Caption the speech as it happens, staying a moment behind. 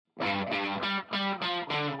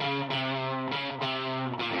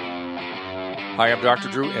Hi, I'm Dr.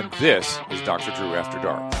 Drew, and this is Dr. Drew After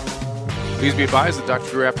Dark. Please be advised that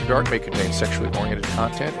Dr. Drew After Dark may contain sexually oriented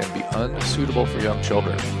content and be unsuitable for young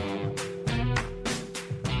children.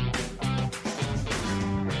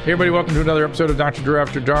 Hey everybody, welcome to another episode of Dr. Drew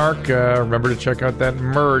After Dark. Remember to check out that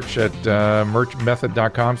merch at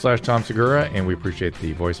merchmethod.com/Tom Segura, and we appreciate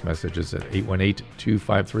the voice messages at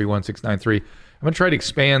 818-253-1693. I'm going to try to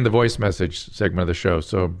expand the voice message segment of the show,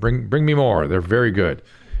 so bring me more. They're very good.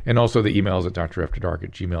 And also the emails at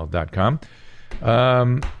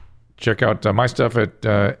drafterdark@gmail.com. Check out my stuff at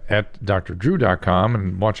drdrew.com,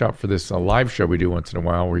 and watch out for this live show we do once in a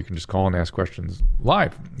while where you can just call and ask questions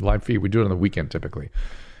live feed. We do it on the weekend typically.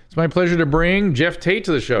 It's my pleasure to bring Geoff Tate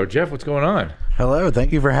to the show. Geoff, what's going on? Hello,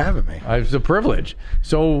 thank you for having me. It's a privilege.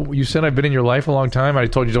 So you said I've been in your life a long time. I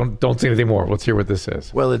told you don't say anything more. Let's hear what this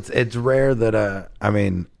is. Well, it's rare that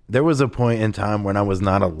there was a point in time when I was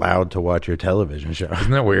not allowed to watch your television show.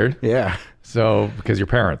 Isn't that weird? Yeah. So because your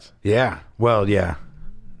parents? Yeah. Well, yeah.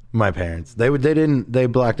 My parents. They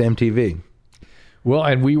blocked MTV. Well,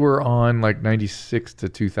 and we were on like 96 to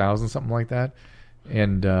 2000, something like that.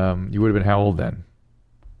 And you would have been how old then?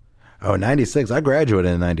 Oh, 96. I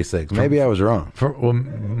graduated in 96. Maybe I was wrong.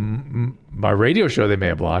 My radio show they may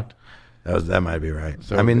have blocked. That might be right.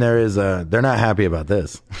 So, I mean, they're not happy about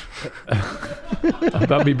this.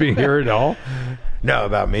 About me being here at all? No,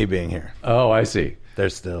 about me being here. Oh, I see. I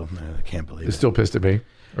can't believe it. They're still pissed at me?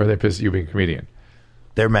 Or are they pissed at you being a comedian?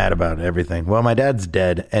 They're mad about everything. Well, my dad's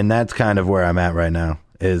dead, and that's kind of where I'm at right now,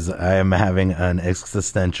 is I am having an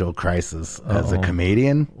existential crisis as a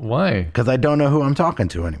comedian. Why? Because I don't know who I'm talking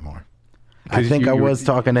to anymore. I think I was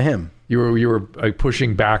talking to him. You were like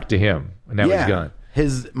pushing back to him, and now he's gone.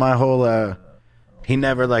 He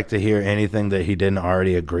never liked to hear anything that he didn't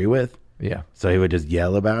already agree with. Yeah. So he would just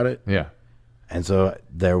yell about it. Yeah. And so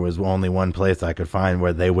there was only one place I could find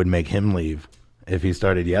where they would make him leave if he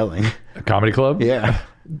started yelling. A comedy club? Yeah.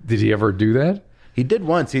 Did he ever do that? He did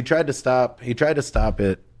once. He tried to stop it. He tried to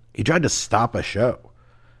stop a show.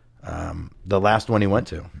 The last one he went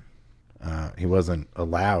to. He wasn't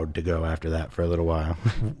allowed to go after that for a little while.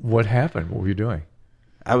 What happened? What were you doing?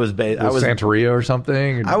 I was Santeria or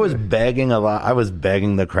something? I was begging a lot. I was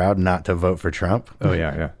begging the crowd not to vote for Trump. Oh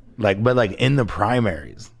yeah. But in the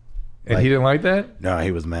primaries. And he didn't like that? No,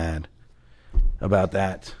 he was mad about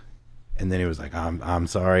that. And then he was like, I'm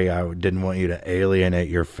sorry, I didn't want you to alienate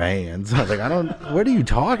your fans. I was like, what are you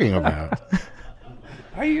talking about?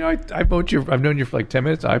 I vote you. I've known you for like 10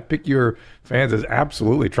 minutes. I pick your fans as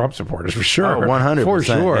absolutely Trump supporters for sure. 100%. For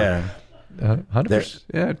sure. Yeah.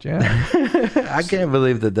 100%. Yeah. I can't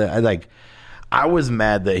believe that. I was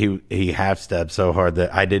mad that he half-stepped so hard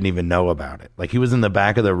that I didn't even know about it. Like, he was in the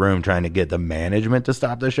back of the room trying to get the management to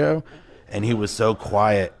stop the show, and he was so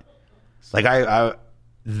quiet. Like,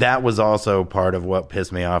 that was also part of what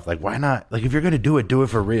pissed me off. Like, why not? Like, if you're going to do it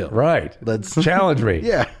for real. Right. Let's challenge me.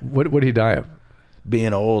 Yeah. What did he die of?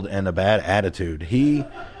 Being old and a bad attitude. He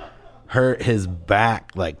hurt his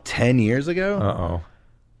back like 10 years ago. Uh-oh.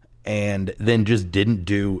 And then just didn't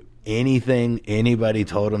do anything anybody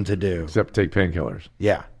told him to do. Except take painkillers.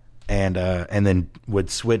 Yeah. And then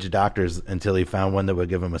would switch doctors until he found one that would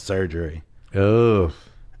give him a surgery. Oh.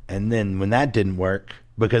 And then when that didn't work,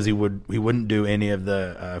 because he wouldn't do any of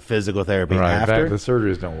the physical therapy after. The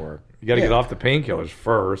surgeries don't work. You got to get off the painkillers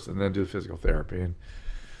first and then do the physical therapy.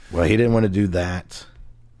 Well, he didn't want to do that.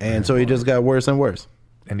 And so he just got worse and worse.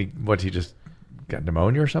 And he just got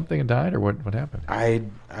pneumonia or something and died? Or what happened? I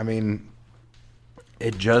mean,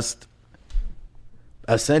 it just...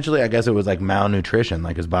 Essentially, I guess it was like malnutrition.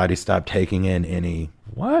 Like, his body stopped taking in any...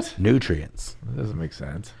 What? Nutrients. That doesn't make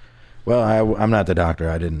sense. Well, I'm not the doctor.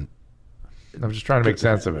 I'm just trying to make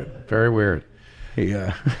sense of it. Very weird.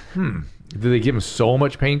 Yeah. Did they give him so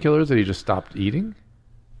much painkillers that he just stopped eating?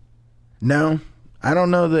 No. I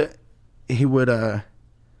don't know that he would,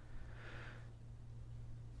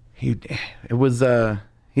 it was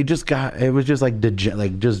just like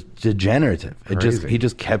degenerative. He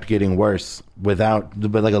just kept getting worse but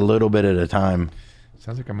like a little bit at a time.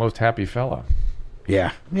 Sounds like a most happy fella.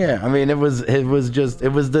 Yeah. I mean, it was like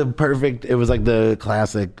the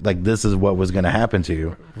classic, like, this is what was going to happen to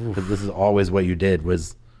you. Because this is always what you did,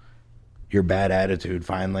 was your bad attitude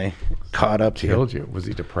finally caught up to you. Killed you. Was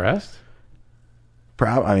he depressed?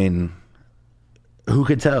 I mean, who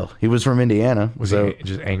could tell? He was from Indiana. Was he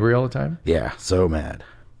just angry all the time? Yeah, so mad.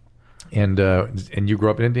 And you grew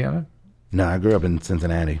up in Indiana? No, I grew up in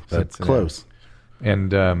Cincinnati, but close.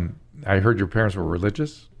 And I heard your parents were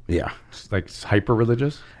religious? Yeah. Like hyper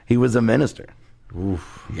religious? He was a minister.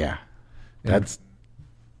 Oof. Yeah.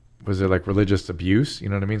 Was there like religious abuse? You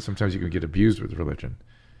know what I mean? Sometimes you can get abused with religion.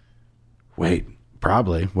 Wait,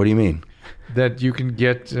 probably. What do you mean? That you can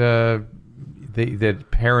get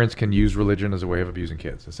that parents can use religion as a way of abusing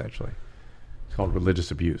kids. Essentially, it's called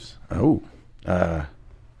religious abuse. Oh, I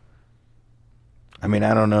mean,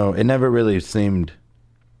 I don't know. It never really seemed.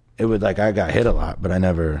 It was like I got hit a lot, but I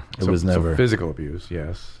never. It was never physical abuse.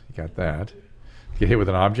 Yes, you got that. Get hit with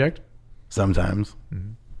an object. Sometimes.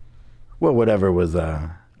 Mm-hmm. Well, whatever was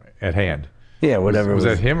at hand. Yeah, whatever was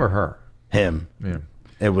that him or her? Him. Yeah.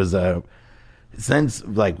 It was since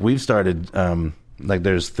like we've started like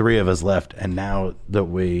there's 3 of us left, and now that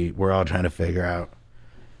we're all trying to figure out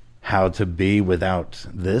how to be without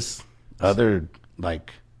this other,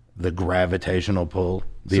 like the gravitational pull,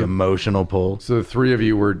 the emotional pull. So the 3 of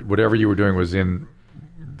you were, whatever you were doing was in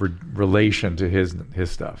relation to his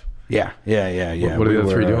stuff. Yeah. What are the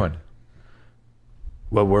other 3 doing?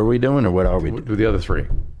 What were we doing, or what are we doing? With the other 3?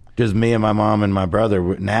 Just me and my mom and my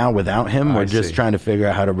brother. Now, without him, we're just trying to figure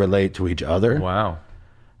out how to relate to each other. Wow.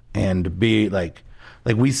 And be like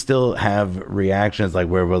we still have reactions like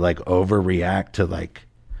where we'll like overreact to like,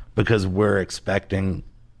 because we're expecting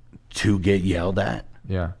to get yelled at.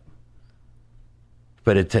 Yeah.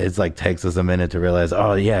 But it's like takes us a minute to realize,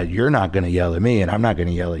 oh yeah, you're not going to yell at me and I'm not going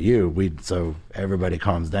to yell at you. So everybody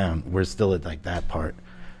calms down. We're still at like that part.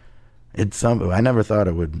 It's something I never thought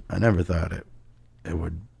it would. I never thought it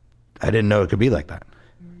would. I didn't know it could be like that.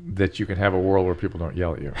 That you can have a world where people don't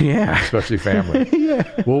yell at you. Yeah. Especially family.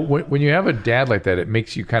 Yeah. Well, when you have a dad like that, it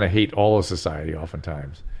makes you kind of hate all of society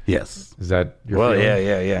oftentimes. Yes. Is that your feeling?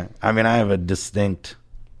 Yeah. I mean, I have a distinct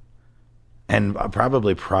and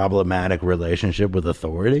probably problematic relationship with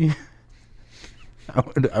authority.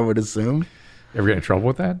 I would assume. Ever get in trouble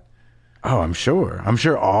with that? Oh, I'm sure.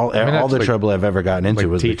 All the like, trouble I've ever gotten into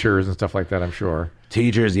like was teachers and stuff like that, I'm sure.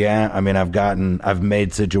 Teachers, yeah. I mean, I've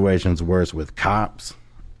made situations worse with cops.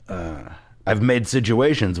 I've made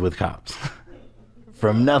situations with cops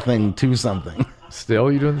from nothing to something.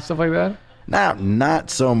 Still, you doing stuff like that? Not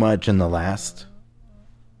so much in the last,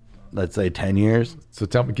 let's say, 10 years. So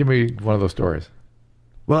give me one of those stories.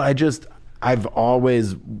 Well, I've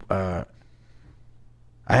always, I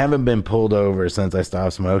haven't been pulled over since I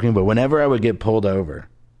stopped smoking, but whenever I would get pulled over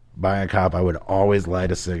by a cop, I would always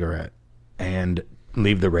light a cigarette and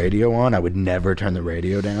leave the radio on. I would never turn the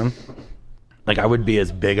radio down. Like, I would be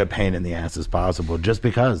as big a pain in the ass as possible just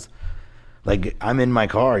because. Like, I'm in my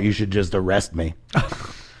car. You should just arrest me.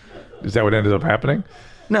 Is that what ended up happening?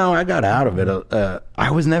 No, I got out of it.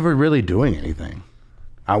 I was never really doing anything.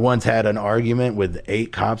 I once had an argument with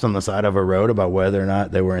 8 cops on the side of a road about whether or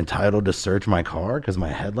not they were entitled to search my car because my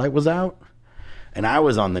headlight was out. And I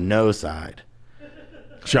was on the no side.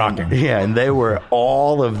 Shocking. And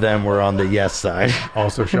all of them were on the yes side.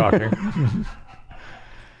 Also shocking.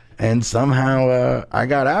 And somehow I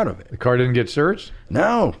got out of it. The car didn't get searched?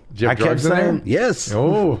 No. I kept saying, yes.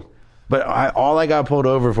 Oh. But all I got pulled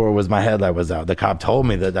over for was my headlight was out. The cop told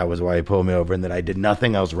me that was why he pulled me over and that I did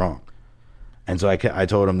nothing else wrong. And so I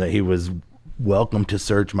told him that he was welcome to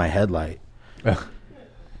search my headlight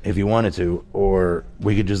if he wanted to, or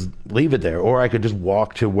we could just leave it there, or I could just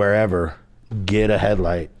walk to wherever, get a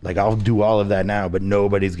headlight. Like, I'll do all of that now, but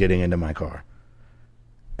nobody's getting into my car.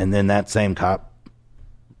 And then that same cop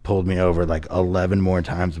pulled me over like 11 more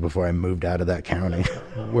times before I moved out of that county.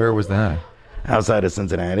 Where was that? Outside of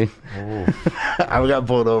Cincinnati. Oh. I got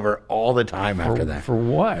pulled over all the time after that. For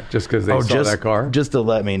what? Just because they saw that car? Just to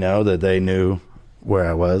let me know that they knew where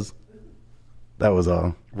I was. That was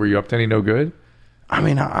all. Were you up to any no good? I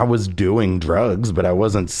mean, I was doing drugs, but I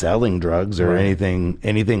wasn't selling drugs or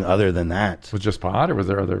anything other than that. Was it just pot, or was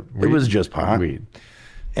there other weed? It was just pot. Weed.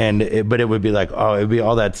 But it would be like, it'd be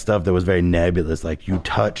all that stuff that was very nebulous. Like, you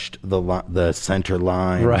touched the center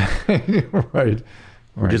line. Right. Right.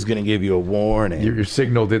 We're just going to give you a warning. Your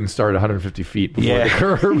signal didn't start 150 feet before the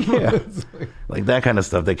curb. Yeah. Like that kind of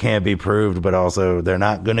stuff that can't be proved, but also they're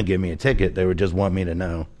not going to give me a ticket. They would just want me to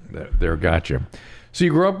know. There, gotcha. So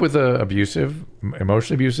you grew up with a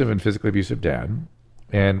emotionally abusive and physically abusive dad.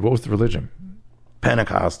 And what was the religion?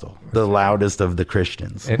 Pentecostal, the loudest of the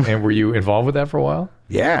Christians. And were you involved with that for a while?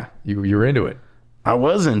 Yeah. You were into it? I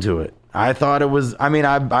was into it. I thought it was,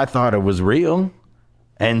 I thought it was real.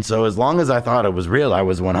 And so as long as I thought it was real, I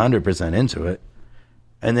was 100% into it.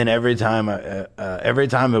 And then every time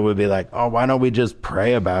it would be like, oh, why don't we just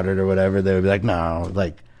pray about it or whatever? They would be like, no.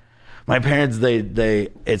 Like, my parents,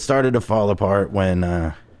 it started to fall apart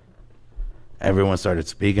when everyone started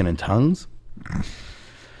speaking in tongues.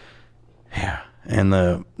 Yeah. And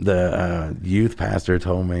the youth pastor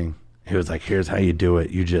told me, he was like, here's how you do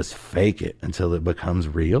it. You just fake it until it becomes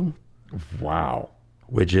real. Wow.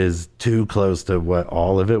 which is too close to what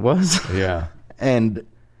all of it was. Yeah. And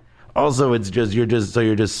also it's just you're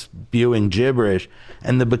just spewing gibberish,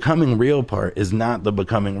 and the becoming real part is not the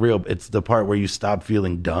becoming real. It's the part where you stop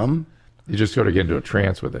feeling dumb. You just sort of get into a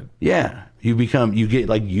trance with it. Yeah. You get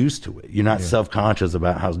like used to it. You're not self-conscious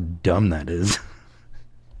about how dumb that is.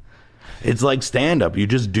 It's like stand-up. You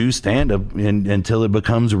just do stand-up until it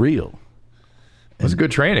becomes real. It's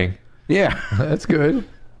good training. Yeah. That's good.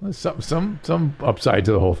 Some upside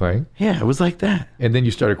to the whole thing. Yeah, it was like that. And then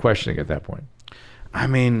you started questioning at that point. I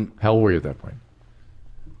mean, how old were you at that point?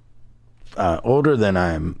 Older than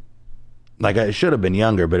I should have been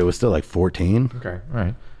younger, but it was still like 14. Okay, all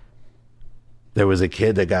right. There was a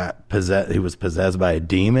kid that got possessed. He was possessed by a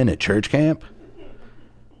demon at church camp.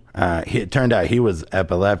 It turned out he was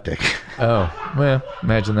epileptic. Oh, well,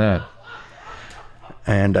 imagine that.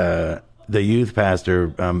 And the youth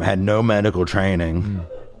pastor had no medical training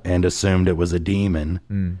and assumed it was a demon.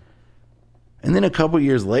 And then a couple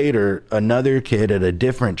years later, another kid at a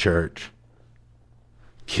different church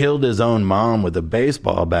killed his own mom with a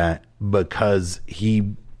baseball bat because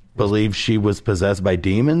he believed she was possessed by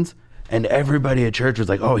demons. And everybody at church was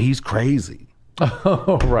like, "Oh, he's crazy."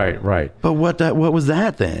 Oh, right. But what was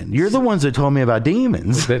that then? You're the ones that told me about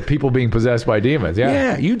demons. That people being possessed by demons. Yeah.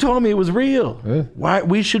 Yeah, you told me it was real. Why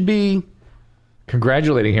we should be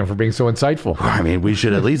congratulating him for being so insightful. I mean, we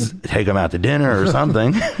should at least take him out to dinner or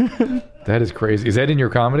something. That is crazy. Is that in your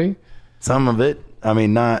comedy? Some of it. I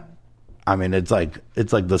mean, not. I mean, it's like the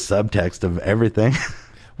subtext of everything.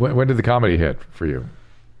 When did the comedy hit for you?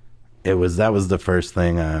 That was the first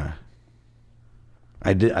thing.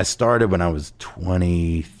 I started when I was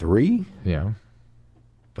 23. Yeah.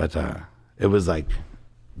 But it was like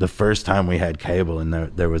the first time we had cable and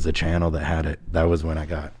there was a channel that had it. That was when I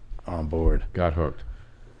got on board. Got hooked.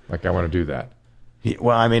 Like, I want to do that.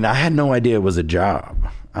 Well, I mean, I had no idea it was a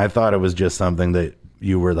job. I thought it was just something that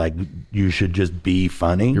you were like, you should just be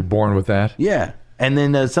funny. You're born with that? Yeah. And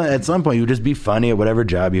then at some point, you would just be funny at whatever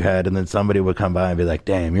job you had, and then somebody would come by and be like,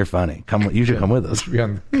 "Damn, you're funny. You should come with us." Be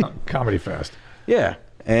on Comedy Fest. Yeah.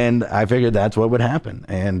 And I figured that's what would happen.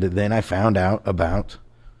 And then I found out about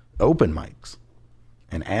open mics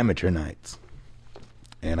and amateur nights.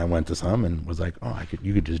 And I went to some and was like, "Oh,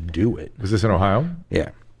 you could just do it." Was this in Ohio? Yeah.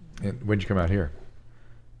 And when did you come out here?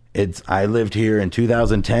 I lived here in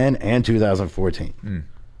 2010 and 2014.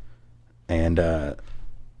 And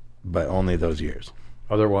but only those years.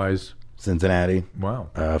 Otherwise, Cincinnati. Wow.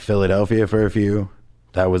 Philadelphia for a few.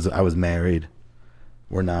 I was married.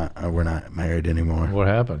 We're not married anymore. What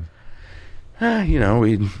happened?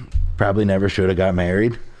 We probably never should have got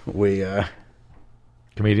married. We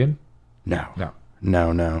comedian? No.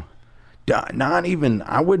 Not even.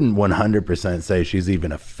 I wouldn't 100% say she's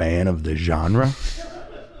even a fan of the genre.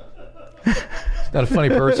 Not a funny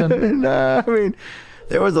person? No, I mean,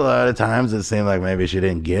 there was a lot of times it seemed like maybe she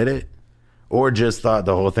didn't get it, or just thought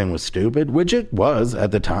the whole thing was stupid, which it was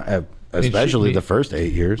at the time, especially the first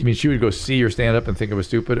 8 years. You mean she would go see your stand-up and think it was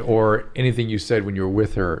stupid, or anything you said when you were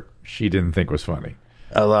with her, she didn't think was funny?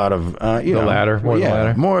 A lot of, the latter? The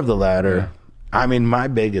latter? More of the latter. Yeah. I mean, my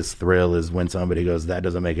biggest thrill is when somebody goes, "That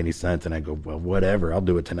doesn't make any sense," and I go, "Well, whatever, I'll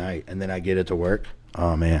do it tonight." And then I get it to work.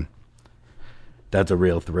 Oh, man. That's a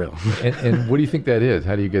real thrill. And what do you think that is?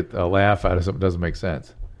 How do you get a laugh out of something that doesn't make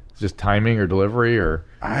sense? It's just timing or delivery, or?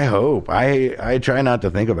 I hope. I try not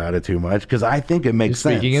to think about it too much because I think it makes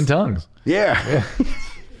sense. Speaking in tongues. Yeah.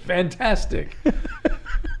 Fantastic.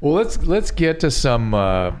 Well, let's get to some.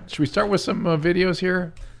 Should we start with some videos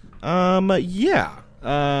here? Yeah.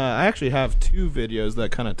 I actually have 2 videos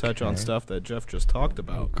that kind of touch on stuff that Geoff just talked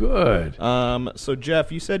about. Good. So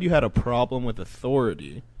Geoff, you said you had a problem with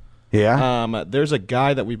authority. Yeah. There's a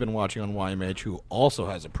guy that we've been watching on YMH who also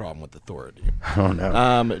has a problem with authority. Oh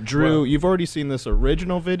no. Drew, you've already seen this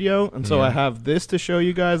original video, and so I have this to show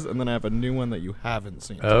you guys, and then I have a new one that you haven't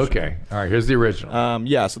seen. Okay. All right. Here's the original.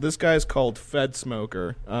 Yeah. So this guy's called Fed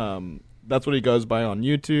Smoker. That's what he goes by on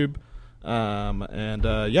YouTube.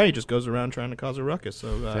 He just goes around trying to cause a ruckus.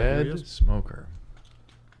 So Fed Smoker.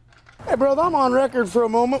 Hey, bro, I'm on record for a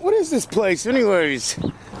moment. What is this place, anyways?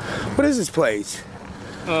 What is this place?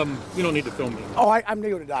 You don't need to film me. Oh, I'm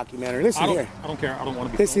doing a documentary. Listen here. I don't care. I don't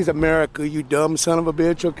want to be This filmed. is America, you dumb son of a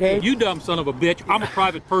bitch, okay? You dumb son of a bitch. I'm a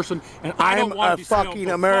private person, and I I'm don't want a to be filmed, fucking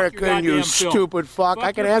so American, fuck your you goddamn film. stupid fuck.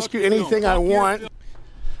 I can your ask you fucking anything film. I Fuck your want. film.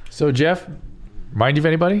 So, Geoff, mind you of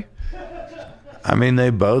anybody? I mean,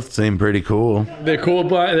 they both seem pretty cool. They're cool.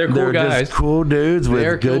 They're cool They're guys. just cool dudes with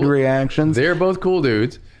They're good cool. reactions. They're both cool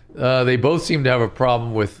dudes. They both seem to have a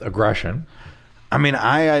problem with aggression. I mean,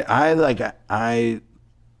 I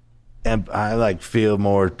and I like feel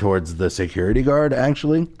more towards the security guard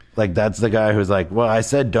actually. Like that's the guy who's like, well, I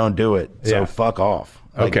said don't do it, so fuck off.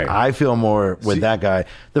 Like, Okay. I feel more with that guy.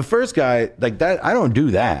 The first guy, like that, I don't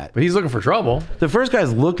do that. But he's looking for trouble. The first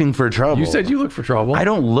guy's looking for trouble. You said you look for trouble. I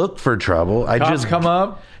don't look for trouble. I Cops just come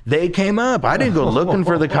up. They came up. I didn't go looking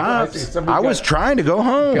for the cops. I was trying to go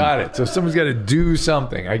home. Got it. So someone's got to do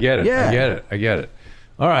something. I get it. Yeah. I get it.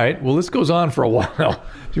 All right. Well, this goes on for a while.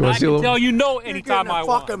 Do you want I to see a can little? tell you no You're anytime getting I a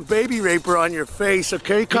want. fucking baby raper on your face,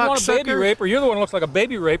 okay, You want a baby cocksucker? raper? You're the one who looks like a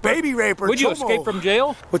baby raper. Baby raper, Would you Chomo. escape from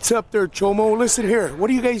jail? What's up there, Chomo? Listen here. What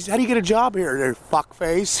do you guys? How do you get a job here, there,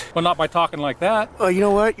 fuckface? Well, not by talking like that. Oh, you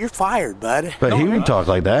know what? You're fired, bud. But he would talk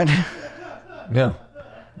like that. No.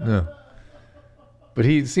 But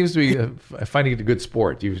he seems to be finding it a good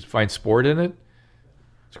sport. Do you find sport in it?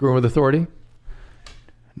 Screwing with authority?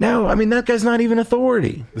 No, I mean, that guy's not even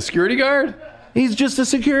authority. The security guard? He's just a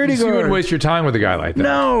security You guard. wouldn't waste your time with a guy like that.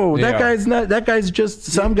 No, Yeah. that guy's not. That guy's just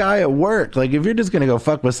some guy at work. Like, if you're just gonna go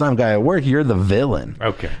fuck with some guy at work, you're the villain.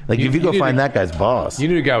 Okay. Like, if you go need find a- that guy's boss. You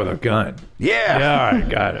need a guy with a gun. Yeah. Yeah, all right,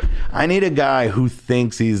 got it. I need a guy who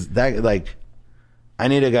thinks he's that. Like, I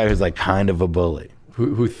need a guy who's like kind of a bully.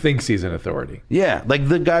 Who thinks he's an authority. Yeah, like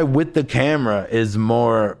the guy with the camera is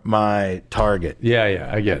more my target. Yeah,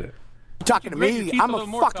 I get it. You're talking to Grit your me. teeth I'm a a little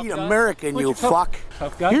more, fucking tough guy. American, Grit you your tough- fuck.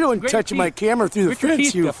 tough guy. You're the one Grit your touching my teeth. camera through the Grit your fence,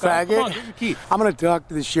 teeth, you tough guy. Come faggot. on, grit your teeth. I'm gonna talk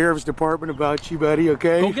to the sheriff's department about you, buddy.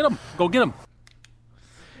 Okay? Go get him. Go get him.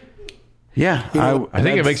 Yeah, I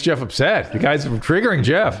think it makes Geoff upset. You guys are triggering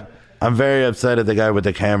Geoff. I'm very upset at the guy with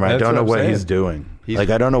the camera. I That's don't know what I'm what he's saying. doing. Like,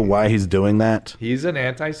 I don't know why he's doing that. He's an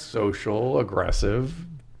antisocial, aggressive,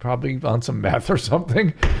 probably on some meth or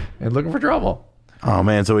something, and looking for trouble. Oh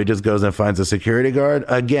man, so he just goes and finds a security guard?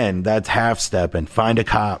 Again, that's half stepping. Find a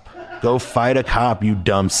cop. Go fight a cop, you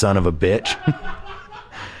dumb son of a bitch.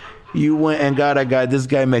 You went and got a guy. This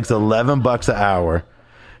guy makes $11 an hour.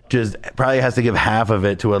 Just probably has to give half of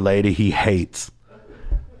it to a lady he hates.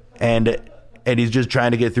 And he's just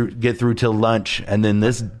trying to get through till lunch, and then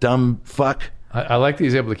this dumb fuck. I like that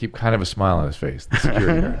he's able to keep kind of a smile on his face. The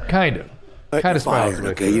security guard. Kind of smiles. Fired,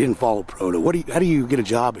 with okay? you. You didn't follow proto. How do you get a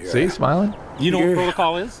job here? See, smiling? You know what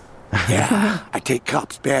protocol is? Yeah, I take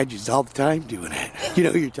cops' badges all the time doing it. You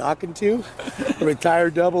know who you're talking to? A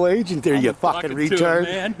retired double agent there, you fucking Talking to a retard.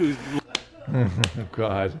 man who's Oh,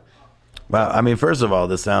 God. Well, I mean, first of all,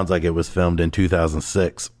 this sounds like it was filmed in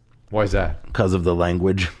 2006 Why is that? because of the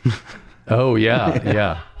language. Oh,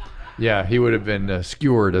 yeah. Yeah, he would have been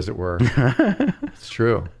skewered, as it were. It's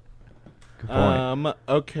true. Good point.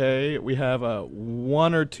 Okay, we have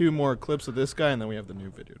one or two more clips of this guy, and then we have the new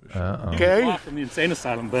video to show. Okay? off from the insane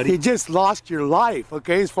asylum, buddy. You just lost your life,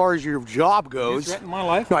 okay, as far as your job You goes. threatening my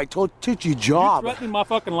life? No, I told you You job. threatening my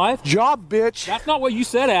fucking life? Job, bitch. That's not what you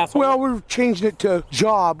said, asshole. Well, we're changing it to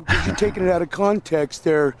job because you're taking it out of context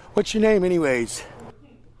there. What's your name, anyways?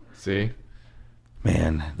 See?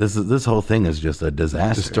 Man, this whole thing is just a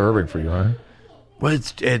disaster. Disturbing for you, huh? Well,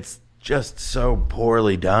 it's just so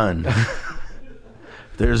poorly done.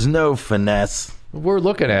 There's no finesse. We're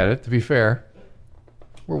looking at it, to be fair.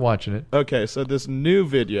 We're watching it. Okay, so this new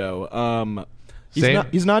video, Same-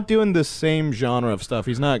 he's not doing the same genre of stuff.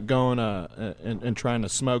 He's not going and trying to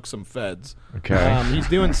smoke some feds. Okay. He's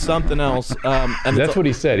doing something else. And That's what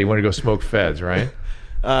he said. He wanted to go smoke feds, right?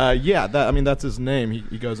 yeah, that's his name.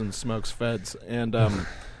 He goes and smokes feds, and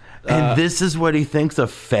And this is what he thinks a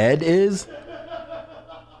Fed is?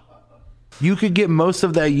 You could get most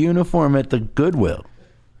of that uniform at the Goodwill.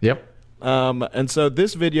 Yep. and so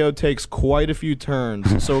this video takes quite a few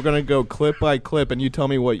turns. So we're gonna go clip by clip, and you tell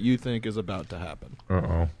me what you think is about to happen.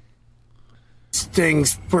 Uh-oh.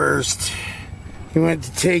 Things first. You want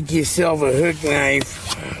to take yourself a hook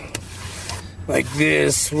knife like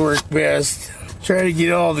this, work best. Try to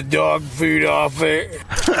get all the dog food off it.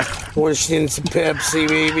 Wash in some Pepsi,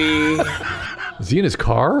 maybe. Is he in his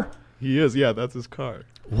car? He is, yeah, that's his car.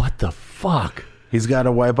 What the fuck? He's got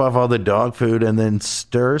to wipe off all the dog food and then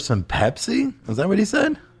stir some Pepsi? Is that what he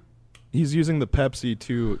said? He's using the Pepsi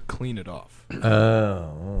to clean it off.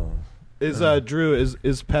 Oh. Is Drew, is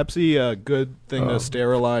Pepsi a good thing to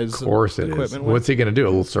sterilize Of course it is. equipment with? What's he going to do? A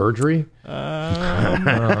little surgery? All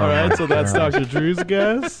right, so that's Dr. Drew's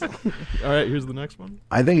guess. All right, here's the next one.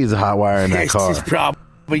 I think he's hot wiring that This car. is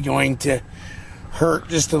probably going to hurt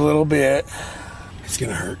just a little bit. It's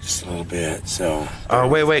going to hurt just a little bit, so. Oh,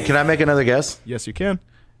 wait. Can I make another guess? Yes, you can.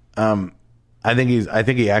 I think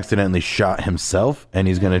he accidentally shot himself, and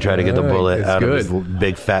he's going to try to get the Right, bullet it's out good. of his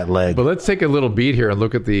big fat leg. But let's take a little beat here and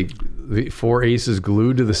look at the 4 aces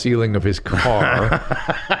glued to the ceiling of his car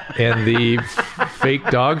and the fake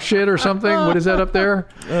dog shit or something? What is that up there?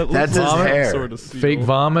 That's his hair. Sort of seal. Fake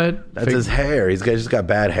vomit? That's Fake- his hair. He's just got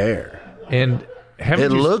bad hair. And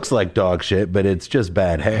haven't It you, looks like dog shit, but it's just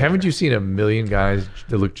bad hair. haven't you seen a million guys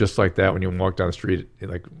that look just like that when you walk down the street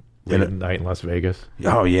like late at night in Las Vegas?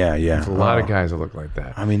 Oh yeah, yeah. There's a lot of guys that look like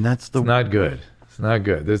that. I mean, that's the It's not good. It's not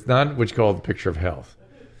good. It's not what you call the picture of health.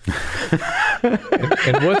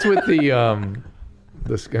 and what's with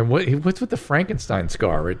what's with the Frankenstein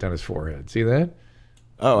scar right down his forehead? See that?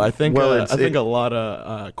 Oh, I think Well, I think a lot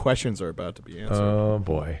of questions are about to be answered. Oh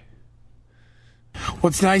boy.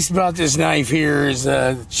 What's nice about this knife here is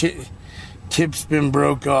the tip's been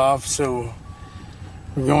broke off, so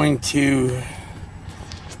we're going to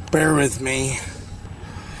bear with me.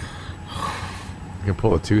 You can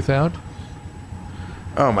pull a tooth out?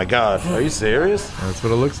 Oh my God, are you serious? That's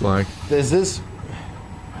what it looks like. Is this?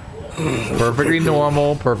 Perfectly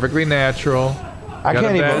normal, perfectly natural. I Got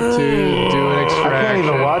can't a bad even. tooth, do an I extraction. can't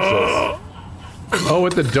even watch this. Oh,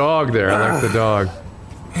 with the dog there. I like the dog.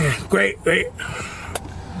 Wait.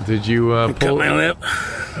 Did you Cut pull? my lip.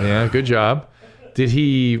 Yeah, good job. Did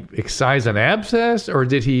he excise an abscess or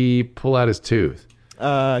did he pull out his tooth?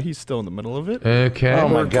 He's still in the middle of it. Okay. Oh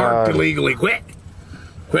my We're parked God. illegally. Quick.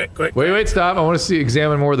 Wait, stop. I want to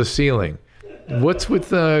examine more of the ceiling. What's with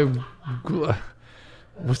the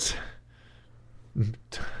what's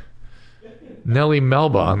Nelly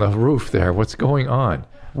Melba on the roof there? What's going on?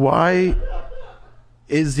 Why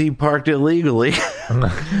is he parked illegally?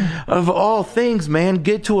 Of all things, man,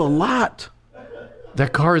 get to a lot.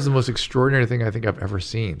 That car is the most extraordinary thing I think I've ever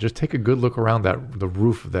seen. Just take a good look around the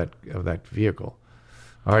roof of that vehicle.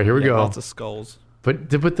 All right, here we Yeah, go. lots of skulls. But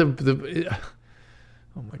the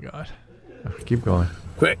oh my God. Keep going.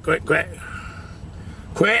 Quick.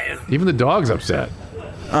 Even the dog's upset.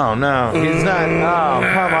 Oh no, he's not. Oh,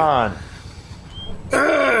 come on.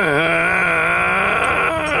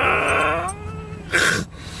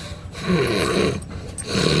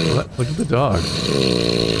 Look at the dog.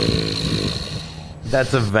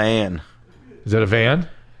 That's a van. Is that a van?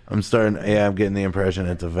 I'm getting the impression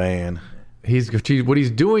it's a van. What he's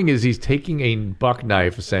doing is he's taking a buck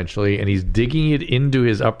knife essentially and he's digging it into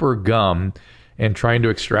his upper gum and trying to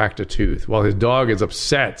extract a tooth while his dog is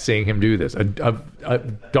upset seeing him do this. A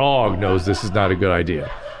dog knows this is not a good idea.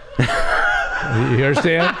 You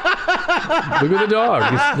understand? Look at the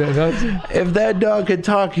dog. If that dog could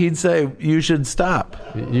talk, he'd say, "You should stop."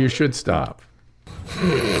 You should stop.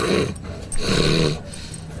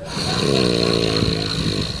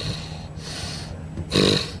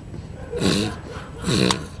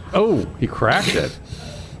 Oh, he cracked it.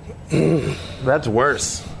 That's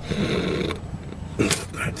worse.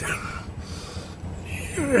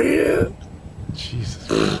 Jesus,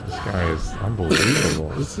 this guy is unbelievable.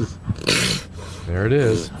 There it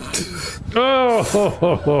is. Oh, ho,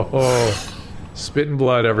 ho, ho, ho. Spitting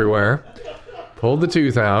blood everywhere. Pulled the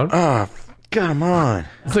tooth out. Oh, come on.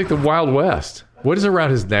 It's like the Wild West. What is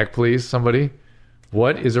around his neck, please? Somebody.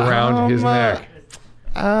 What is around his neck?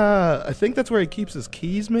 I think that's where he keeps his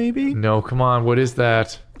keys, maybe? No, come on. What is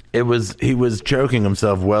that? He was choking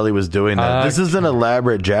himself while he was doing that. This is an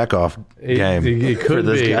elaborate jack-off game. It for could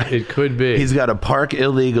this be. guy. It could be. He's got to park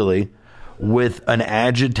illegally with an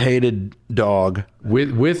agitated dog.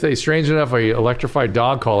 with a strange enough a electrified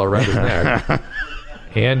dog collar around his neck,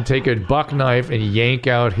 and take a buck knife and yank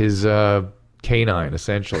out his canine.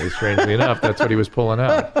 Essentially, strangely enough, that's what he was pulling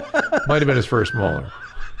out. Might have been his first molar.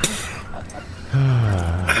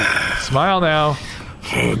 Smile now.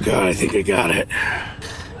 Oh, God, I think I got it.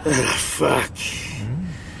 Oh, fuck.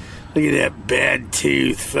 Look at that bad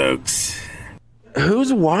tooth, folks.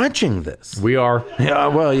 Who's watching this? We are. Yeah,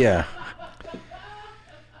 well, yeah.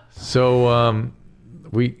 So,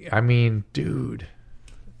 dude,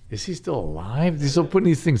 is he still alive? Is he still putting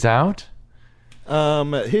these things out?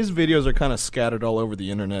 His videos are kind of scattered all over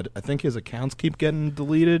the internet. I think his accounts keep getting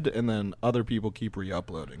deleted, and then other people keep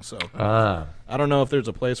re-uploading. So I don't know if there's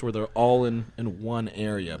a place where they're all in one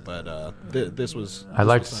area, but this was. I'd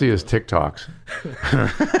like to see his TikToks.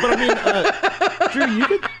 But I mean,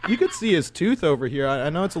 Drew, you could see his tooth over here. I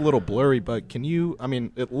know it's a little blurry, but can you? I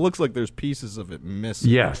mean, it looks like there's pieces of it missing.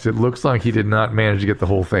 Yes, it looks like he did not manage to get the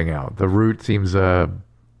whole thing out. The root seems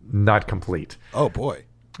not complete. Oh boy.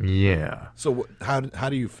 Yeah. So how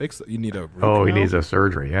do you fix that? You need a root Oh, he canal? needs a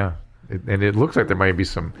surgery. Yeah, and it looks like there might be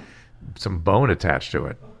some bone attached to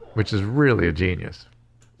it, which is really a genius.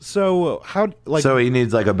 So how like? So he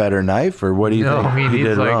needs like a better knife, or what do you think he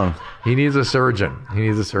did wrong? he needs a surgeon. He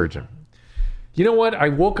needs a surgeon. You know what? I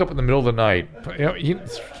woke up in the middle of the night.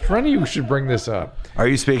 One of you should bring this up. Are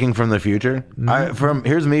you speaking from the future?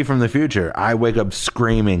 Here's me from the future. I wake up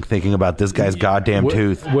screaming, thinking about this guy's goddamn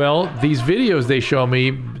tooth. Well, these videos they show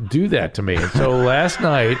me do that to me. And so last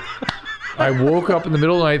night, I woke up in the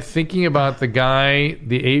middle of the night thinking about the guy,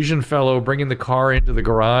 the Asian fellow, bringing the car into the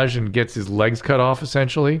garage and gets his legs cut off,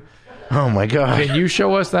 essentially. Oh, my God. Can you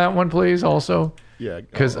show us that one, please, also? Yeah.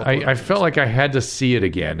 Because I felt like I had to see it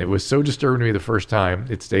again. It was so disturbing to me the first time.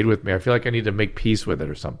 It stayed with me. I feel like I need to make peace with it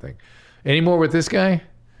or something. Any more with this guy?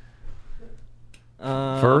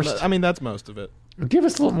 First? I mean, that's most of it. Give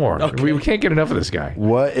us a little more. Okay. We can't get enough of this guy.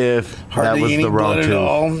 What if Hardly that was any the wrong blood at tooth?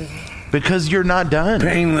 all. Because you're not done.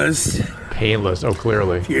 Painless. Painless. Oh,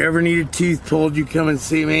 clearly. If you ever need a tooth pulled, you come and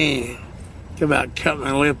see me. It's about cutting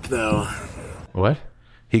my lip, though. What?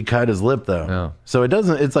 He cut his lip, though. Oh. So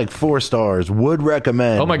it's like 4 stars. Would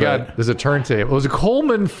recommend. Oh, my but- God. There's a turntable. It was a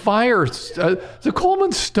Coleman fire. It's a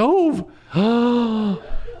Coleman stove.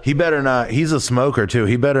 He better not. He's a smoker, too.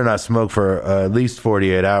 He better not smoke for at least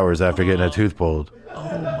 48 hours after getting a tooth pulled. Oh,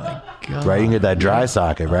 my God. Right? You can get that dry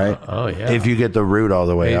socket, right? Oh, yeah. If you get the root all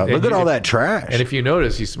the way out. And Look at you- all that trash. And if you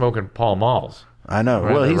notice, he's smoking Pall Malls. I know.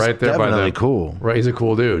 Right, Well, he's right there by definitely the, cool. Right, he's a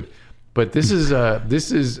cool dude. But this is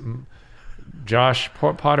Josh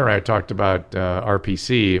Potter and I talked about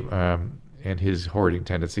RPC and his hoarding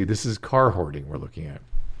tendency. This is car hoarding we're looking at.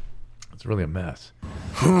 It's really a mess.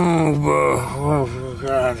 Oh,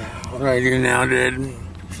 God. What do I do now, dude?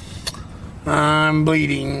 I'm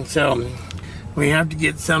bleeding, so we have to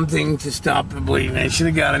get something to stop the bleeding. I should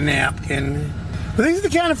have got a napkin. But these are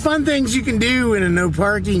the kind of fun things you can do in a no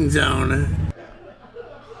parking zone.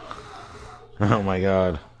 Oh, my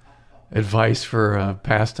God. Advice for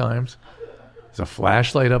pastimes. There's a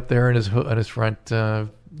flashlight up there in his front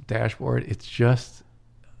dashboard. It's just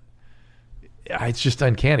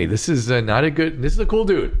uncanny. This is not a good. This is a cool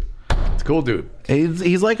dude. It's a cool dude.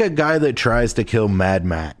 He's like a guy that tries to kill Mad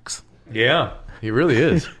Max. Yeah, he really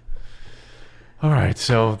is. All right,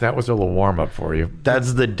 so that was a little warm up for you.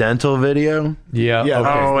 That's the dental video? Yeah. Yeah. Okay.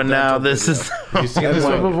 Oh, and now this is... You seen this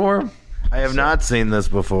one before? I have not seen this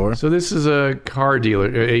before. So this is a car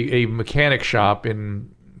dealer, a mechanic shop in,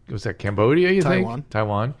 was that Cambodia, you Taiwan. think?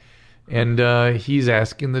 Taiwan. And he's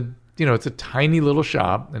asking it's a tiny little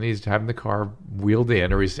shop, and he's having the car wheeled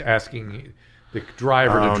in, or he's asking the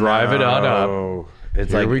driver to drive it on up.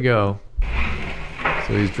 It's Here like... we go.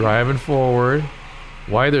 So he's driving forward.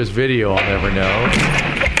 Why there's video, I'll never know.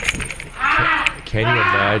 Can you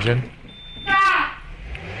imagine?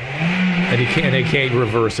 And they can't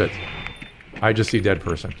reverse it. I just see dead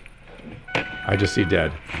person. I just see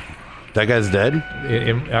dead. That guy's dead?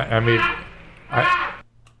 I mean,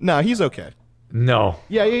 No, he's okay. no.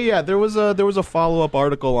 Yeah. There was a follow-up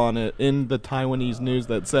article on it in the Taiwanese news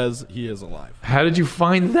that says he is alive. How did you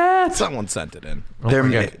find that? Someone sent it in.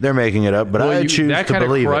 They're making it up, but I choose that to kind of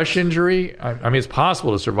believe crush it. injury. I mean, it's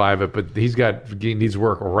possible to survive it, but he needs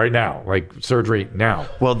work right now, like surgery now.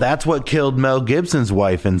 Well, that's what killed Mel Gibson's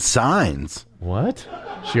wife in Signs. What?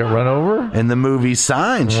 She got run over? In the movie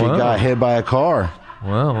Signs, she Wow. got hit by a car.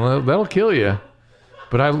 Well, that'll kill you.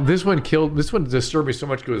 But this one disturbed me so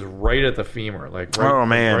much. It was right at the femur, like right, Oh,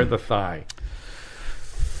 man. right at the thigh.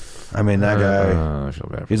 I mean, that guy, I feel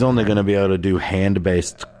bad. he's only going to be able to do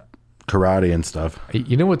hand-based karate and stuff.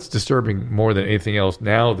 You know what's disturbing more than anything else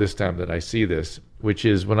now, this time that I see this, which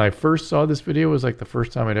is when I first saw this video, it was like the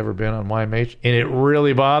first time I'd ever been on YMH, and it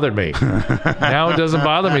really bothered me. Now it doesn't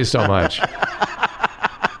bother me so much.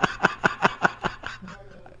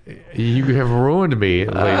 You have ruined me,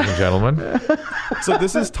 ladies and gentlemen. So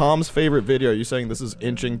this is Tom's favorite video. Are you saying this is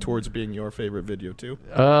inching towards being your favorite video too?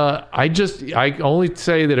 I only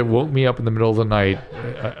say that it woke me up in the middle of the night,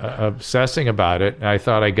 obsessing about it. And I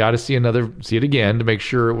thought I got to see it again to make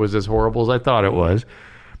sure it was as horrible as I thought it was.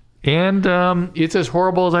 And it's as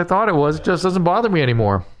horrible as I thought it was. It just doesn't bother me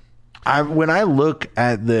anymore. When I look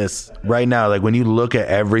at this right now, like when you look at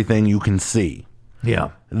everything you can see, Yeah.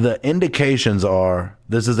 the indications are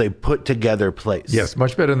this is a put together place. Yes,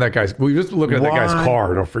 much better than that guy's. We were just looking at that guy's Why?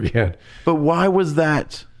 car. Don't forget. But why was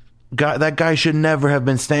that guy? That guy should never have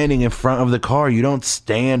been standing in front of the car. You don't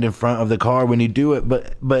stand in front of the car when you do it.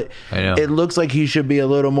 But I know. it looks like he should be a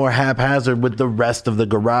little more haphazard with the rest of the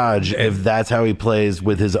garage if that's how he plays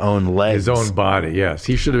with his own legs. His own body. Yes,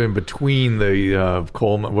 he should have been between the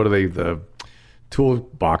Coleman. What are they? The tool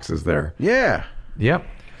boxes there. Yeah. Yep.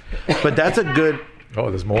 But that's a good. Oh,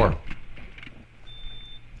 there's more.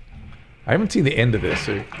 I haven't seen the end of this.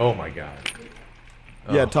 So, oh my god.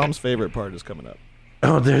 Yeah, Tom's favorite part is coming up.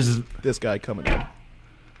 Oh, there's. This guy coming in.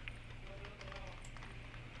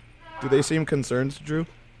 Do they seem concerned, Drew?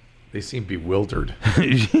 They seem bewildered.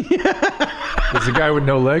 There's a guy with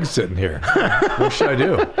no legs sitting here. What should I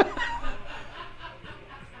do?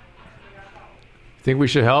 Think we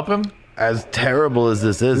should help him? As terrible as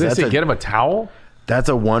this is, Did they say get him a towel? That's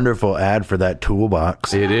a wonderful ad for that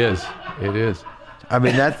toolbox. It is. It is. I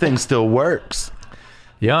mean, that thing still works.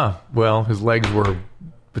 Yeah. Well, his legs were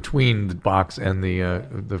between the box and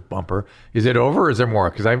the bumper. Is it over or is there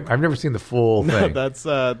more? Because I've never seen the full thing. That's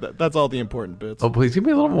all the important bits. Oh, please give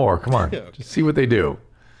me a little more. Come on. Yeah. Just see what they do.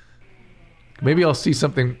 Maybe I'll see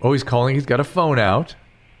something. Oh, he's calling. He's got a phone out.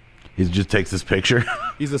 He just takes this picture.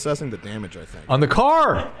 He's assessing the damage, I think. On the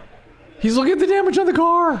car. He's looking at the damage on the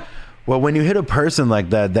car. Well, when you hit a person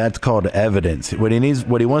like that, that's called evidence. What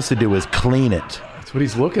he wants to do is clean it. That's what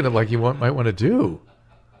he's looking at like he might want to do.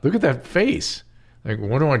 Look at that face. Like,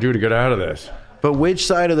 what do I do to get out of this? But which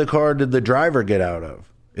side of the car did the driver get out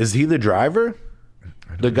of? Is he the driver?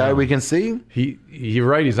 The guy we can see? You're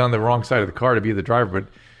right. He's on the wrong side of the car to be the driver, but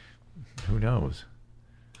who knows?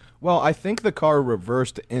 Well, I think the car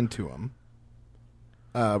reversed into him.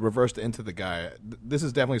 Reversed into the guy. This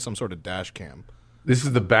is definitely some sort of dash cam. This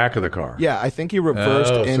is the back of the car. Yeah, I think he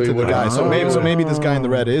reversed Oh, so into he the would've- guy. So maybe this guy in the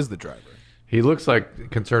red is the driver. He looks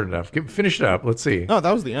like concerned enough. Finish it up. Let's see. No,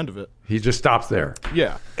 that was the end of it. He just stops there.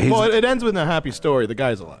 Yeah. Well, it ends with a happy story. The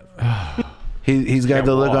guy's alive. He's got Can't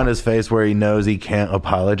the look walk. on his face where he knows he can't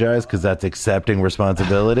apologize because that's accepting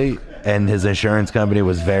responsibility. And his insurance company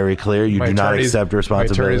was very clear: you do not accept My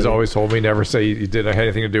responsibility. attorneys always told me never say you did have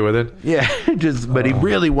anything to do with it. Yeah, but he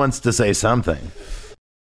really wants to say something.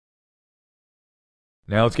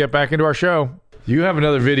 Now let's get back into our show. You have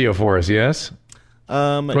another video for us, yes?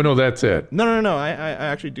 Oh no, that's it. No. I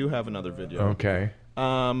actually do have another video. Okay.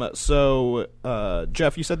 So,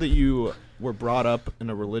 Geoff, you said that you were brought up in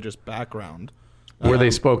a religious background. Where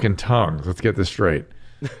they spoke in tongues. Let's get this straight.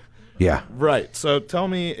 Yeah. Right. So tell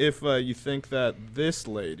me if you think that this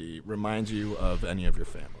lady reminds you of any of your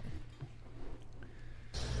family.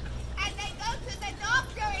 And they go to the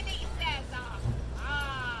doctor and he says,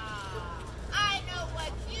 I know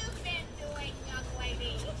what you've been doing, young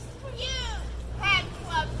lady. You had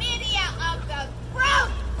chlamydia of the throat.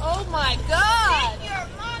 Oh my God! Did your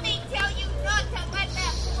mommy tell you not to let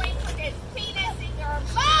that boy put his penis in your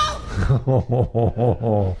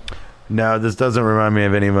mouth? No, this doesn't remind me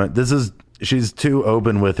of anyone. She's too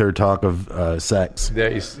open with her talk of sex. Yeah,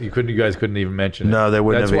 you guys couldn't even mention it. No, they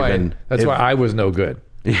wouldn't have even. That's why I was no good.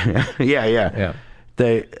 Yeah.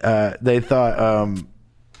 They thought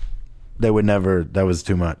they would never. That was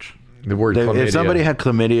too much. The word chlamydia. If somebody had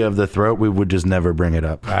chlamydia of the throat, we would just never bring it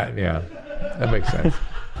up. Yeah, that makes sense.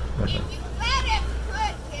 If you let him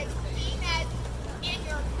put his penis in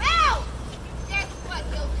your mouth, guess what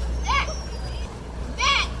he'll do next?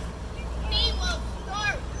 Next, he will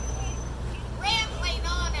start rambling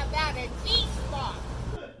on about a G-spot.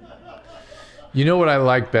 You know what I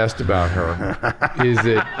like best about her is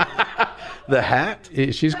that The hat?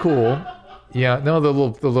 she's cool. Yeah, no, the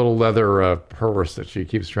little leather purse that she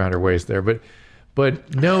keeps around her waist there,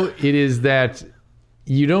 but no, it is that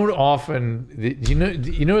you don't often. You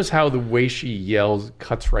notice how the way she yells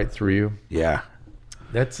cuts right through you. Yeah.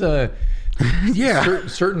 That's Yeah.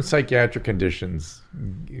 certain psychiatric conditions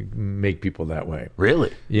make people that way.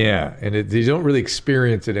 Really? Yeah, and they don't really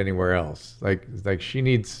experience it anywhere else. Like she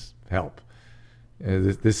needs help.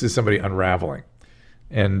 This is somebody unraveling,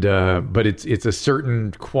 and but it's a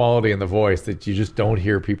certain quality in the voice that you just don't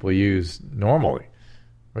hear people use normally.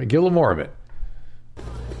 Right? Get a little more of it.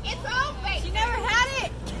 It's all fake. You never had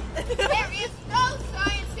it. There is no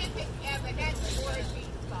scientific evidence for a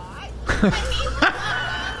G-spot. But he's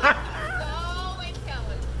so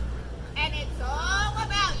intelligent. And it's all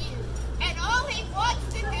about you. And all he wants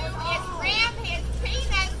to do is ram his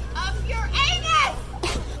penis up your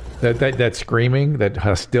anus. That screaming, that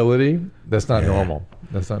hostility, that's not normal.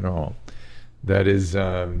 That's not normal. That is.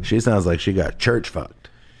 She sounds like she got church fucked.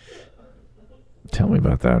 Tell me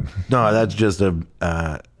about that. No, that's just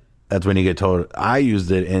that's when you get told. I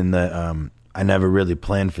used it in the. I never really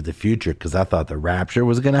planned for the future because I thought the rapture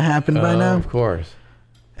was going to happen by now. Of course.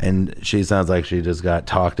 And she sounds like she just got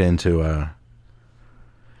talked into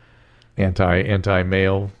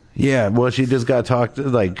Anti-male. Yeah, well, she just got talked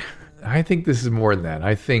like. I think this is more than that.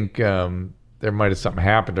 I think there might have something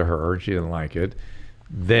happened to her. She didn't like it.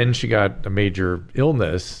 Then she got a major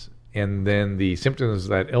illness, and then the symptoms of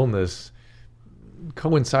that illness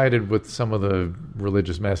coincided with some of the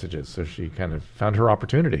religious messages. So she kind of found her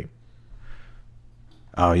opportunity.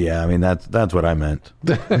 Oh yeah, I mean that's what I meant.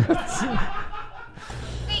 The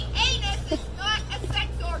anus is not a sex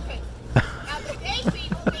organ. Now, the gay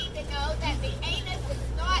people need to know that the anus is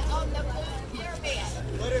not on the food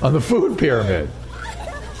pyramid. On the food pyramid.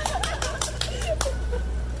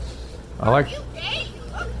 I like... You gay? You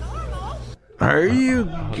look normal. Are you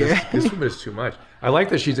gay? This woman is too much. I like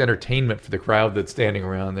that she's entertainment for the crowd that's standing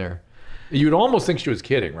around there. You'd almost think she was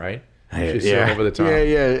kidding, right? She's so over the top.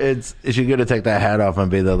 Yeah. She's gonna take that hat off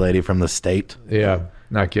and be the lady from the state. Yeah,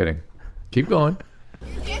 not kidding. Keep going.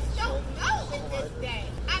 You just don't know in this day.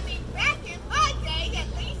 I mean, back in my day, at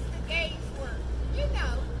least the gays were, you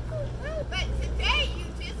know. But today, you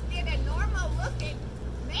just get a normal-looking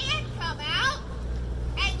man come out,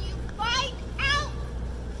 and you find out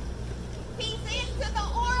he's into the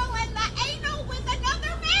oral and the anal with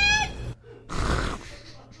another man.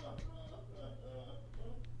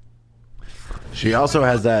 She also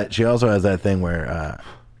has that thing where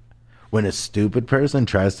when a stupid person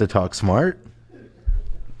tries to talk smart,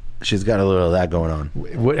 she's got a little of that going on.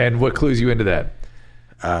 And what clues you into that?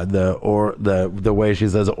 The way she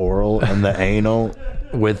says oral and the anal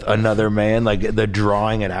with another man, like the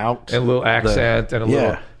drawing it out, And a little accent and a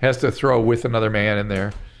little has to throw with another man in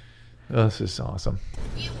there. Oh, this is awesome.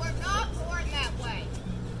 You were not born that way.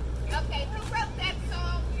 Okay, who wrote that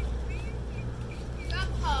song?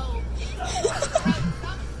 Some hoe. Wrote some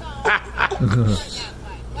song. Born that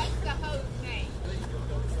way. What's the hoe's name?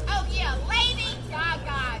 Oh yeah, Lady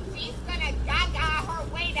Gaga. She's gonna gaga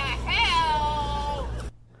her way to hell.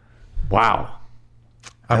 Wow.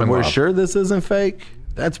 I'm and in we're love. sure this isn't fake.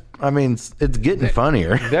 It's getting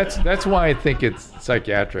funnier. That's why I think it's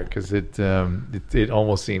psychiatric, because it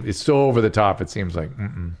almost seems it's so over the top. It seems like.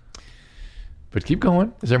 Mm-mm. But keep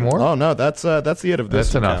going. Is there more? Oh no, that's the end of this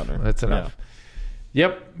That's enough. encounter. That's enough.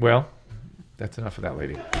 Yep. Well, that's enough of that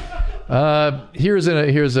lady. Here's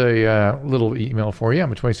a little email for you.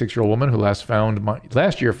 I'm a 26-year-old woman who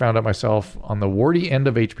last year found out myself on the warty end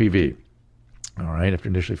of HPV. All right. After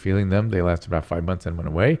initially feeling them, they lasted about 5 months and went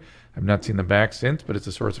away. I've not seen them back since, but it's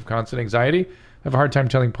a source of constant anxiety. I have a hard time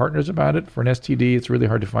telling partners about it. For an STD, it's really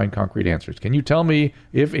hard to find concrete answers. Can you tell me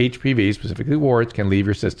if HPV, specifically warts, can leave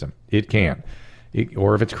your system? It can.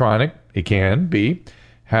 Or if it's chronic, it can be.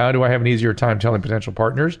 How do I have an easier time telling potential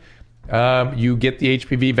partners? You get the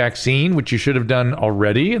HPV vaccine, which you should have done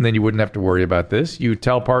already, and then you wouldn't have to worry about this. You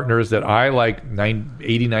tell partners that I, like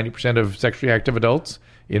 80-90% of sexually active adults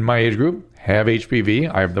in my age group, have HPV.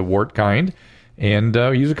 I have the wart kind. And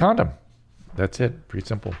use a condom. That's it. Pretty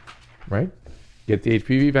simple, right? Get the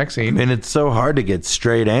HPV vaccine. And it's so hard to get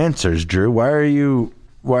straight answers, Drew. Why are you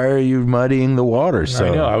muddying the water? So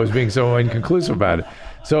I know. I was being so inconclusive about it.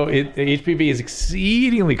 So HPV is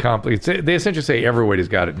exceedingly complicated. They essentially say everybody's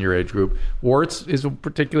got it in your age group. Warts is a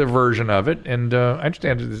particular version of it, and I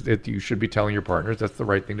understand that you should be telling your partners that's the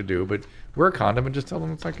right thing to do. But wear a condom and just tell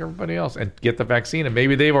them it's like everybody else, and get the vaccine. And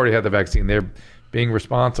maybe they've already had the vaccine. They're being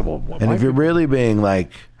responsible. And if you're really being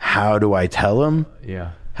like, how do I tell them?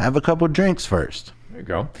 Yeah, have a couple drinks first. there you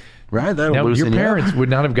go. Right, that'll Now, loosen your you up. parents would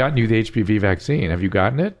not have gotten you the HPV vaccine. Have you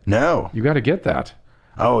gotten it? No. You got to get that.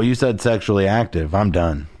 Oh, you said sexually active. I'm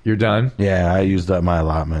done. You're done. Yeah, I used up my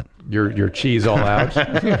allotment. Your cheese all out.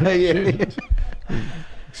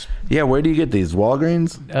 Yeah, where do you get these?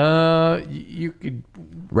 Walgreens? You could.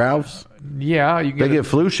 Ralph's? Yeah, you They get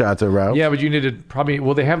flu shots at Ralph's. Yeah, but you need to probably.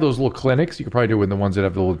 Well, they have those little clinics. You could probably do it with the ones that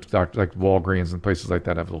have the little doctor, like Walgreens and places like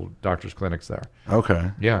that have little doctors' clinics there.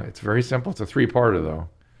 Okay. Yeah, it's very simple. It's a 3-parter though.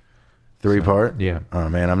 3-part? Yeah. Oh,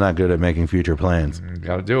 man, I'm not good at making future plans.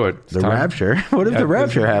 Got to do it. It's The time. rapture? What if Yeah, the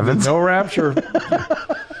rapture happens? No rapture.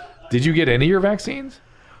 Did you get any of your vaccines?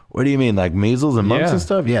 What do you mean, like measles and mumps Yeah. and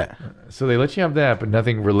stuff? Yeah. So they let you have that, but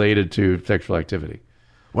nothing related to sexual activity.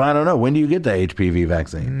 Well, I don't know. When do you get the HPV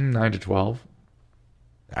vaccine? 9 to 12.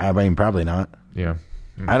 I mean, probably not. Yeah.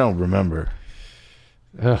 I don't remember.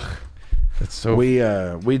 Ugh. That's so. We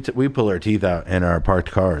pull our teeth out in our parked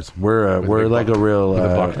cars. We're like a real with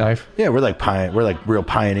a buck knife. Yeah, we're like real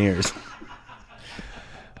pioneers.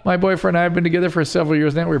 My boyfriend and I have been together for several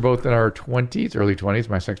years now. We're both in our 20s, early 20s.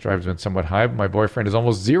 My sex drive has been somewhat high, but my boyfriend is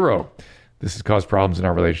almost zero. This has caused problems in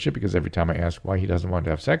our relationship because every time I ask why he doesn't want to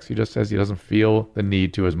have sex, he just says he doesn't feel the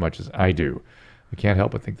need to as much as I do. I can't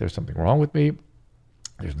help but think there's something wrong with me.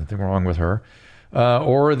 There's nothing wrong with her.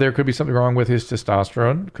 Or there could be something wrong with his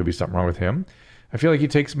testosterone. Could be something wrong with him. I feel like he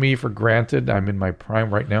takes me for granted. I'm in my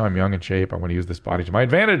prime right now. I'm young in shape. I want to use this body to my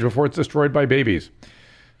advantage before it's destroyed by babies.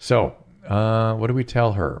 So, what do we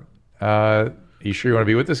tell her? You sure you want to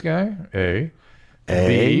be with this guy? A.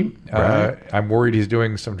 B, right. I'm worried he's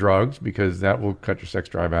doing some drugs because that will cut your sex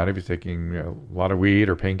drive out if he's taking a lot of weed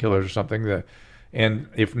or painkillers or something. And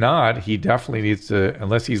if not, he definitely needs to,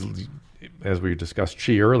 unless he's, as we discussed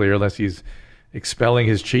chi earlier, unless he's expelling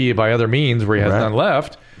his chi by other means where he has Right. none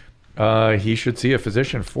left, he should see a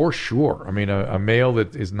physician for sure. I mean, a male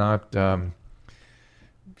that is not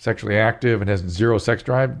sexually active and has zero sex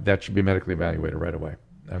drive, that should be medically evaluated right away.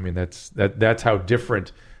 I mean, that's how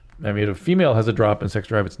different. I mean, if a female has a drop in sex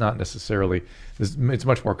drive, it's not necessarily. It's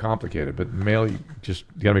much more complicated. But male, you got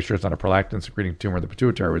to make sure it's not a prolactin secreting tumor of the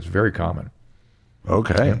pituitary, which is very common.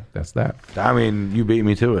 Okay, Yeah, that's that. I mean, you beat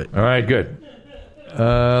me to it. All right, good.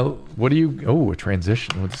 What do you? Oh, a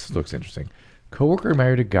transition. Well, this looks interesting. Coworker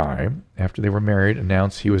married a guy. After they were married,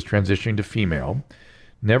 announced he was transitioning to female.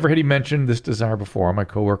 Never had he mentioned this desire before. My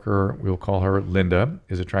coworker, we'll call her Linda,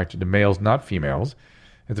 is attracted to males, not females.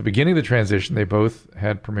 At the beginning of the transition, they both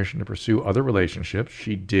had permission to pursue other relationships.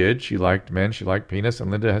 She did. She liked men. She liked penis,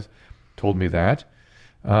 and Linda has told me that.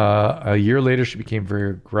 A year later, she became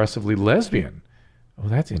very aggressively lesbian. Oh,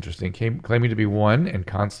 that's interesting. Claiming to be one and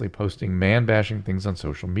constantly posting man-bashing things on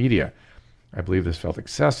social media. I believe this felt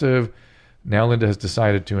excessive. Now Linda has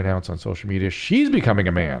decided to announce on social media she's becoming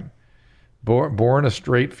a man. Born a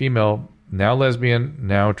straight female, now lesbian,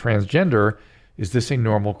 now transgender. Is this a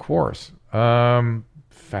normal course?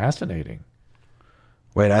 Fascinating.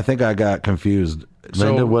 Wait, I think I got confused.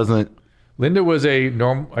 Linda was a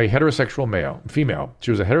heterosexual female. She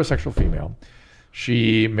was a heterosexual female.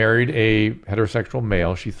 She married a heterosexual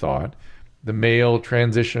male, she thought. The male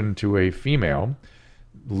transitioned to a female.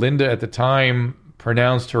 Linda, at the time,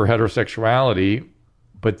 pronounced her heterosexuality,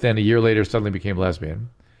 but then a year later suddenly became lesbian.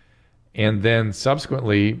 And then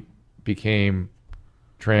subsequently became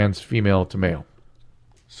trans female to male.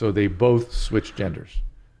 So they both switched genders.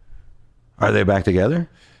 Are they back together?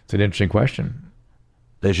 It's an interesting question.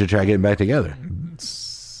 They should try getting back together.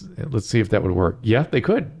 Let's see if that would work. Yeah, they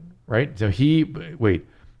could, right? So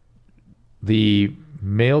the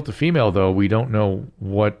male to female, though, we don't know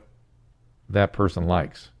what that person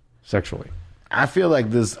likes sexually. I feel like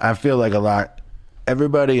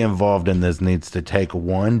everybody involved in this needs to take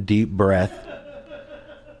one deep breath,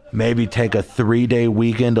 maybe take a 3-day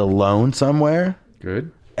weekend alone somewhere.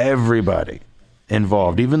 Good. Everybody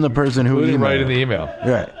involved, even the person who emailed. Right in the email.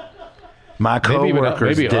 Right. My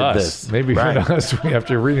coworkers did this. Maybe even us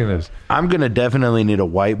after reading this. I'm going to definitely need a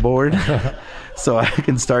whiteboard so I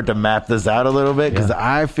can start to map this out a little bit, because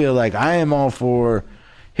I feel like I am all for,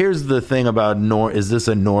 here's the thing about, is this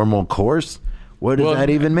a normal course? What does that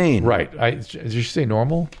even mean? Right. Did you say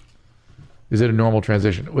normal? Is it a normal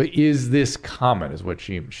transition? Is this common is what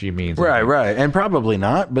she means. Right. And probably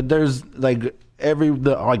not, but there's like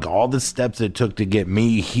all the steps it took to get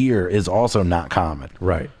me here is also not common.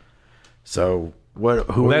 Right. So who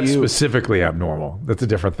are that's you? Specifically abnormal. That's a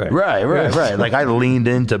different thing. Right. Like I leaned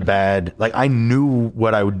into bad, like I knew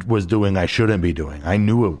what I was doing I shouldn't be doing. I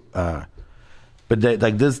knew but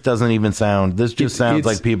this doesn't even sound, this just sounds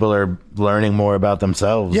like people are learning more about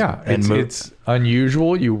themselves. Yeah, it's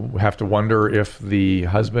unusual. You have to wonder if the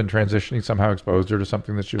husband transitioning somehow exposed her to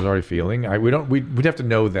something that she was already feeling. We'd have to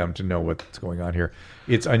know them to know what's going on here.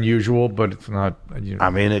 It's unusual, but it's not. I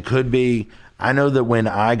mean, it could be. I know that when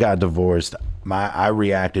I got divorced, I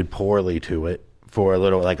reacted poorly to it for a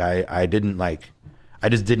little. Like I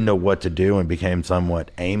just didn't know what to do and became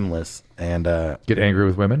somewhat aimless and get angry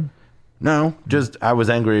with women. No, just I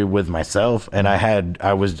was angry with myself, and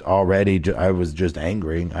I was just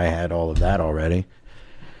angry. I had all of that already,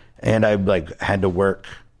 and I had to work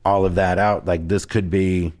all of that out. Like this could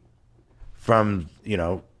be from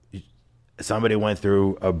somebody went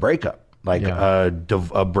through a breakup, like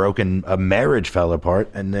a marriage fell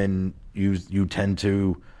apart, and then you tend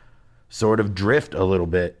to sort of drift a little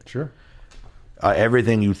bit. Sure.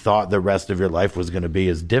 Everything you thought the rest of your life was going to be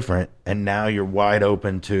is different, and now you're wide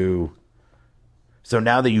open to. So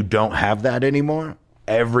now that you don't have that anymore,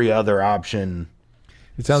 every other option.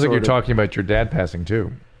 It sounds like you're talking about your dad passing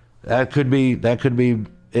too. That could be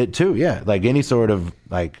it too. Yeah, like any sort of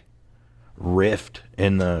rift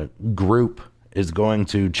in the group is going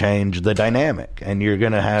to change the dynamic, and you're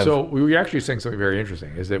going to have. So we were actually saying something very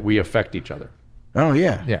interesting: is that we affect each other. Oh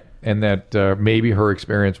yeah, yeah, and that maybe her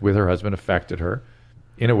experience with her husband affected her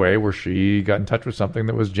in a way where she got in touch with something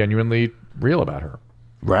that was genuinely real about her.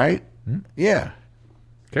 Right? Yeah.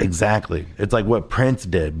 Okay. Exactly. It's like what Prince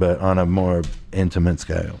did, but on a more intimate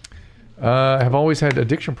scale. I have always had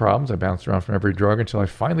addiction problems. I bounced around from every drug until I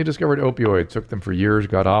finally discovered opioids. Took them for years,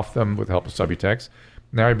 got off them with the help of Subutex.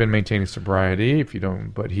 Now I've been maintaining sobriety.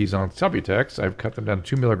 But he's on Subutex. I've cut them down to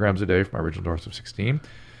 2 milligrams a day from my original dose of 16.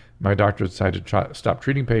 My doctor decided to stop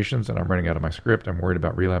treating patients, and I'm running out of my script. I'm worried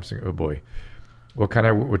about relapsing. Oh boy. What kind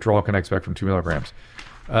of withdrawal can I expect from 2 milligrams?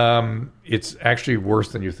 It's actually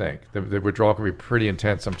worse than you think. The withdrawal can be pretty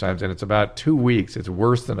intense sometimes, and it's about 2 weeks. It's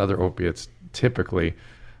worse than other opiates typically.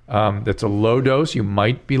 That's a low dose. You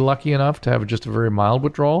might be lucky enough to have just a very mild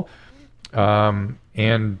withdrawal.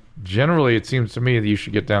 And generally, it seems to me that you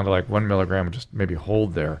should get down to like 1 milligram and just maybe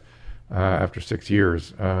hold there after 6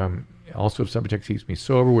 years. Also, if somebody keeps me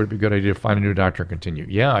sober, would it be a good idea to find a new doctor and continue?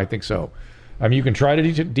 Yeah, I think so. I mean, you can try to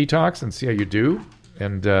detox and see how you do,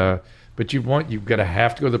 but you've got to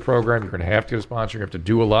have to go to the program. You're going to have to get a sponsor. You have to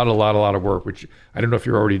do a lot of work, which I don't know if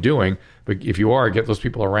you're already doing, but if you are, get those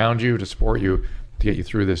people around you to support you to get you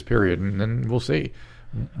through this period, and then we'll see.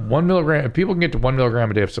 1 milligram. If people can get to 1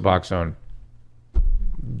 milligram a day of Suboxone,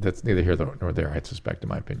 that's neither here nor there, I suspect, in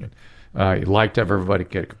my opinion. You'd like to have everybody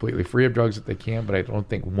get completely free of drugs if they can, but I don't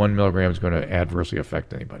think 1 milligram is going to adversely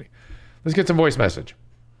affect anybody. Let's get some voice message.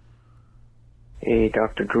 Hey,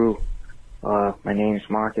 Dr. Drew. My name's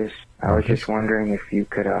Marcus. I was just wondering if you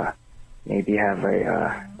could maybe have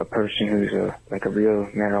a person who's a real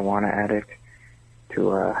marijuana addict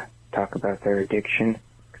to talk about their addiction.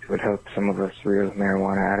 'Cause it would help some of us real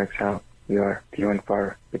marijuana addicts out. We are few and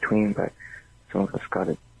far between, but some of us got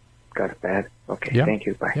it bad. Okay, Yeah. Thank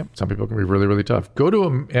you. Bye. Yep. Some people can be really, really tough. Go to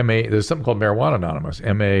a MA. There's something called Marijuana Anonymous,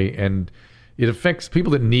 MA, and it affects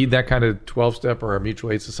people that need that kind of 12-step or a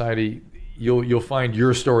mutual aid society. You'll find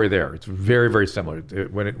your story there. It's very, very similar.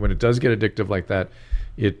 When it does get addictive like that,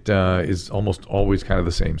 it is almost always kind of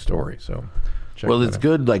the same story. So, well, it's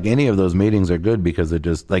good. Like any of those meetings are good because it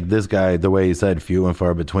just like this guy, the way he said few and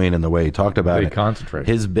far between, and the way he talked about it, concentrate.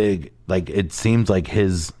 His big it seems like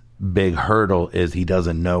his big hurdle is he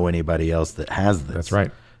doesn't know anybody else that has this. That's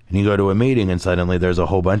right. And you go to a meeting and suddenly there's a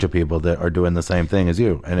whole bunch of people that are doing the same thing as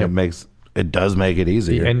you, and it does make it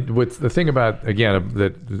easier. And what's the thing about, again,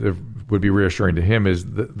 that would be reassuring to him is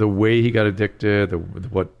the way he got addicted,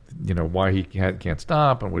 why he can't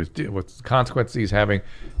stop, and what the consequences he's having.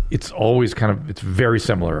 It's always it's very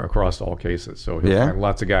similar across all cases. So he'll find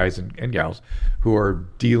lots of guys and gals who are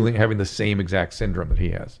having the same exact syndrome that he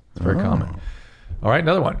has. It's very common. All right,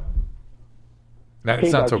 another one. Now,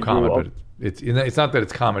 it's not so common, but it's not that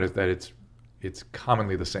it's common. It's that it's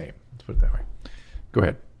commonly the same. Let's put it that way. Go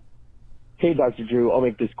ahead. Hey, Dr. Drew, I'll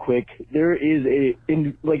make this quick. There is a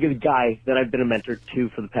guy that I've been a mentor to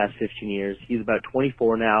for the past 15 years. He's about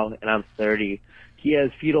 24 now, and I'm 30. He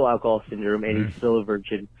has fetal alcohol syndrome, and he's still a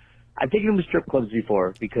virgin. I've taken him to strip clubs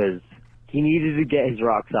before because he needed to get his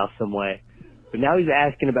rocks off some way. But now he's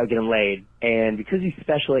asking about getting laid, and because he's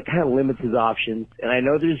special, it kind of limits his options. And I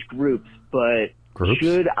know there's groups, but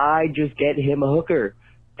should I just get him a hooker?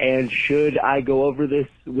 And should I go over this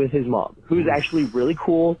with his mom, who's actually really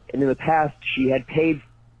cool? And in the past, she had paid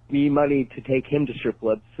me money to take him to strip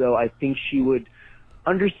clubs, so I think she would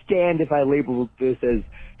understand if I labeled this as,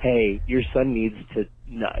 hey, your son needs to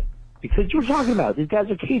nut. Because you were talking about, these guys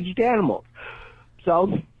are caged animals.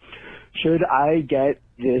 So, should I get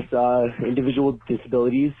this individual with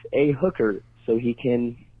disabilities a hooker so he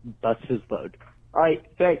can bust his load? All right,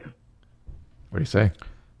 thanks. What do you say?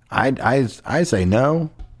 I say no.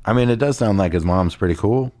 I mean, it does sound like his mom's pretty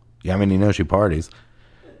cool. Yeah, I mean, she parties.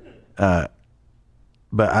 But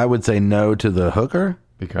I would say no to the hooker.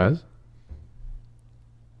 Because?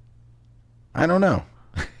 I don't know.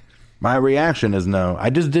 My reaction is no. I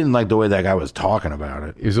just didn't like the way that guy was talking about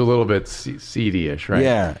it. He was a little bit seedy-ish, right?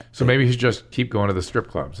 Yeah. So maybe he should just keep going to the strip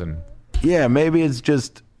clubs and... Yeah, maybe it's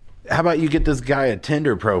just... How about you get this guy a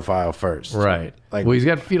Tinder profile first? Right. Well, he's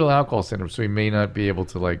got fetal alcohol syndrome, so he may not be able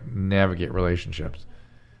to navigate relationships.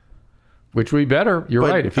 Which would be better. You're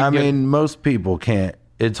right. If most people can't.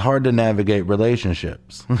 It's hard to navigate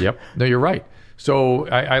relationships. Yep. No, you're right. So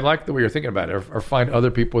I like the way you're thinking about it. Or find other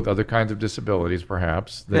people with other kinds of disabilities,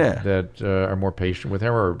 perhaps, that are more patient with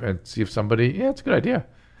him, and see if somebody... Yeah, it's a good idea.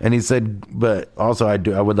 And he said, but also I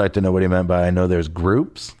would like to know what he meant by I know there's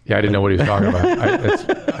groups. Yeah, I didn't know what he was talking about.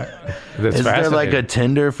 That's is there like a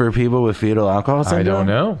Tinder for people with fetal alcohol syndrome? I don't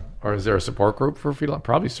know. Or is there a support group for fetal?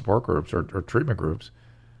 Probably support groups or treatment groups.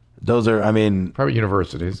 Those are, probably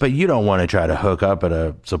universities. But you don't want to try to hook up at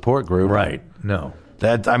a support group, right? No.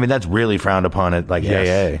 That's really frowned upon at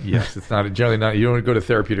AA. Yes, it's not generally not. You don't go to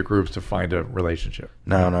therapeutic groups to find a relationship.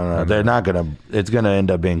 No. They're not gonna. It's gonna end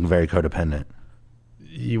up being very codependent.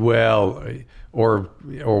 Well, or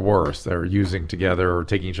worse, they're using together or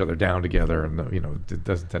taking each other down together, and it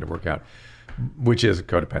doesn't tend to work out, which is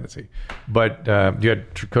codependency. But you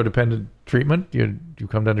had codependent treatment. You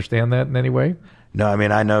come to understand that in any way? No,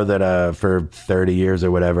 I know that for 30 years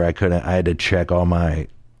or whatever, I had to check all my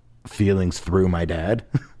feelings through my dad,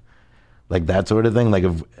 like that sort of thing.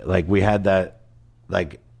 Like we had that,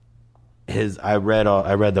 I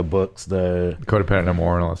read the books, the Codependent No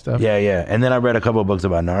More and all that stuff. Yeah. And then I read a couple of books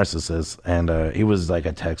about narcissists, and he was like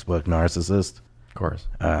a textbook narcissist. Of course.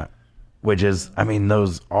 which is, I mean,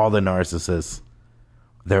 all the narcissists,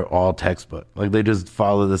 they're all textbook. Like, they just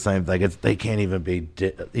follow the same, like, they can't even be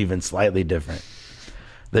even slightly different.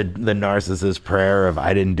 The narcissist prayer of,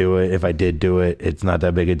 I didn't do it. If I did do it, it's not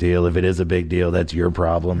that big a deal. If it is a big deal, that's your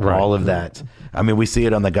problem. Right. All of that. I mean, we see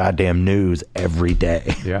it on the goddamn news every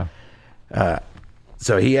day. Yeah.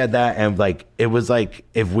 So he had that, and like it was like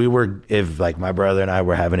if like my brother and I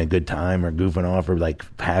were having a good time or goofing off or like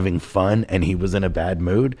having fun, and he was in a bad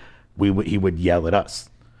mood, he would yell at us,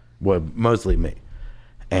 well, mostly me,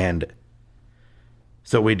 and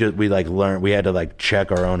so we learned, we had to like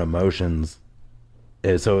check our own emotions.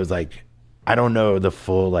 And so it was like, I don't know the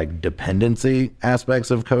full like dependency aspects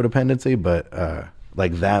of codependency, but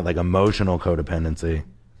like that, like emotional codependency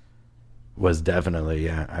was definitely,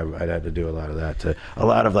 I'd had to do a lot of that, a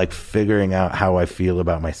lot of like figuring out how I feel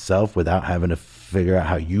about myself without having to figure out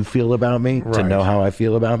how you feel about me to know how I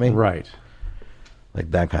feel about me. Right. Like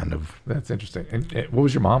that kind of. That's interesting. And what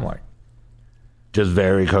was your mom like? Just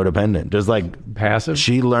very codependent. Just like passive.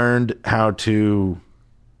 She learned how to,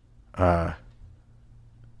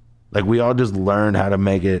 like we all just learned how to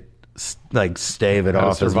make it like stave it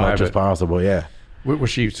off as much as possible. Yeah. Was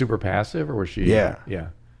she super passive or was she? Yeah. Yeah.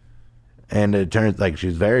 And it turns like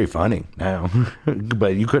she's very funny now,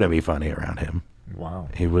 but you couldn't be funny around him. Wow.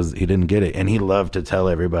 He didn't get it. And he loved to tell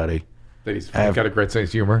everybody that he's got a great sense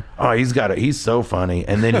of humor. Oh, he's so funny.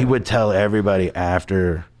 And then he would tell everybody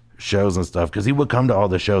after shows and stuff, because he would come to all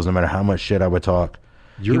the shows no matter how much shit I would talk.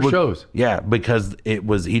 Shows? Yeah, because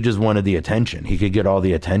he just wanted the attention. He could get all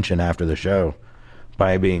the attention after the show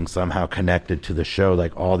by being somehow connected to the show.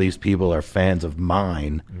 Like, all these people are fans of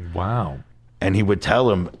mine. Wow. And he would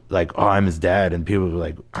tell him, like, oh, I'm his dad. And people were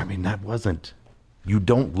like, I mean, you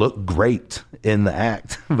don't look great in the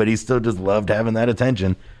act. But he still just loved having that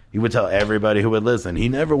attention. He would tell everybody who would listen. He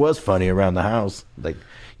never was funny around the house. Like,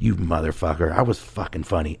 you motherfucker, I was fucking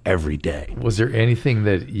funny every day. Was there anything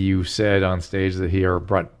that you said on stage that he ever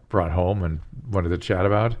brought home and wanted to chat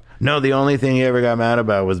about? No, the only thing he ever got mad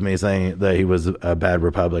about was me saying that he was a bad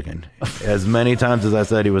Republican. As many times as I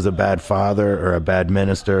said he was a bad father or a bad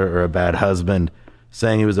minister or a bad husband,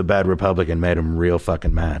 saying he was a bad Republican made him real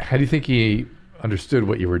fucking mad. How do you think he understood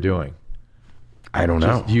what you were doing? I don't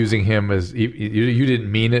know. Just using him as, you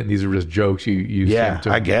didn't mean it and these are just jokes you used him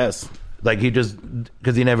to. I guess. Like, he just,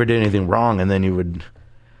 because he never did anything wrong, and then he would,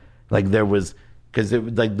 like, there was, because it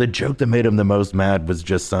was like the joke that made him the most mad was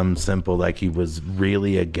just some simple, like, he was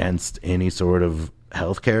really against any sort of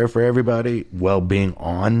health care for everybody while being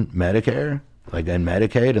on Medicare, like, and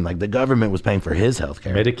Medicaid, and like the government was paying for his health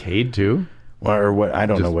care. Medicaid too? Or what, I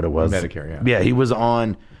don't know what it was. Medicare, yeah. Yeah, he was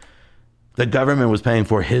on, the government was paying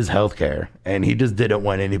for his health care, and he just didn't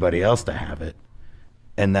want anybody else to have it.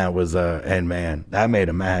 And that was, and man, that made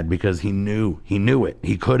him mad because he knew it.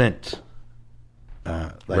 He couldn't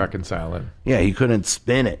reconcile it. Yeah, he couldn't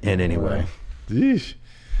spin it in any way. Yeesh.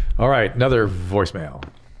 All right, another voicemail.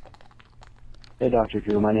 Hey, Dr.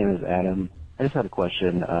 Drew, my name is Adam. I just had a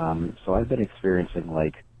question. So I've been experiencing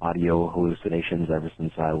like audio hallucinations ever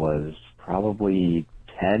since I was probably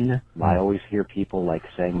 10. I always hear people like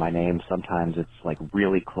saying my name. Sometimes it's like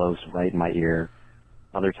really close, right in my ear.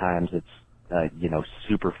 Other times it's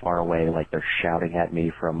super far away, like they're shouting at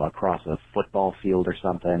me from across a football field or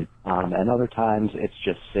something. And other times it's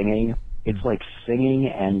just singing. It's like singing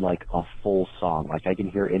and like a full song. Like I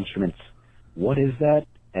can hear instruments. What is that?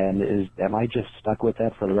 And am I just stuck with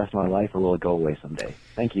that for the rest of my life, or will it go away someday?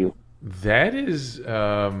 Thank you. That is,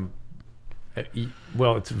 well,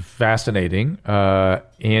 it's fascinating. And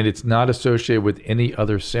it's not associated with any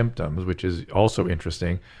other symptoms, which is also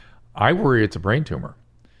interesting. I worry it's a brain tumor.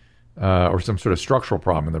 Or some sort of structural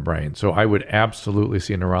problem in the brain. So I would absolutely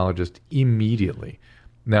see a neurologist immediately.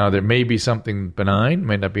 Now, there may be something benign,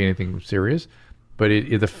 might not be anything serious, but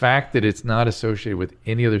the fact that it's not associated with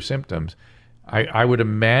any other symptoms, I would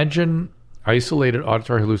imagine isolated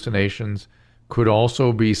auditory hallucinations could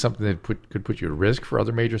also be something that could put you at risk for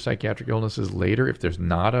other major psychiatric illnesses later if there's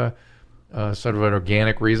not a sort of an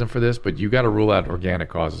organic reason for this. But you got to rule out organic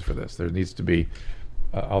causes for this. There needs to be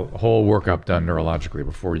a whole workup done neurologically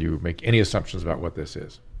before you make any assumptions about what this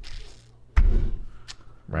is.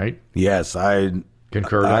 Right? Yes, I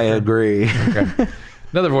concur. I agree. Okay.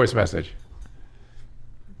 Another voice message.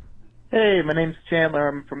 Hey, my name's Chandler.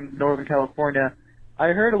 I'm from Northern California. I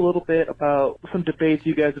heard a little bit about some debates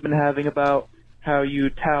you guys have been having about how you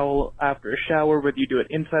towel after a shower, whether you do it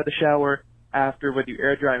inside the shower, after, whether you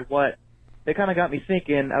air dry and what. It kind of got me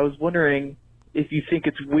thinking. I was wondering if you think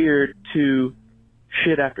it's weird to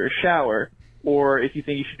shit after a shower, or if you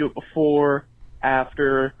think you should do it before,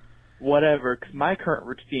 after, whatever. Because my current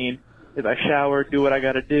routine is I shower, do what I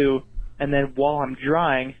got to do, and then while I'm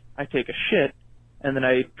drying, I take a shit, and then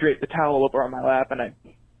I drape the towel over on my lap, and I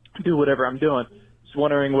do whatever I'm doing. Just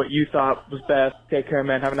wondering what you thought was best. Take care,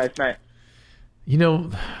 man. Have a nice night. You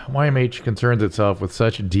know, YMH concerns itself with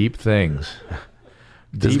such deep things.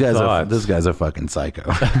 This guy's a fucking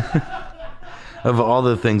psycho. Of all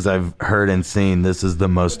the things I've heard and seen, this is the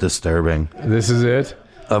most disturbing. This is it?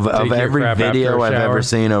 Of every video I've ever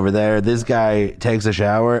seen over there, this guy takes a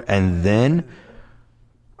shower and then...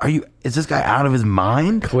 Is this guy out of his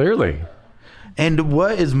mind? Clearly. And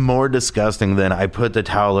what is more disgusting than I put the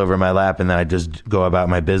towel over my lap and then I just go about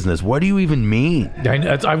my business? What do you even mean?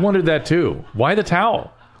 I wondered that too. Why the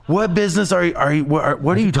towel? What business are you?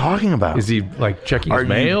 What are you talking about? Is he like checking his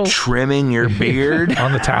mail? Are you trimming your beard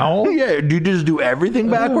on the towel? Yeah. Do you just do everything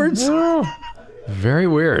backwards? Very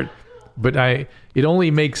weird. But it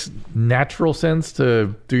only makes natural sense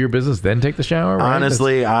to do your business, then take the shower. Right?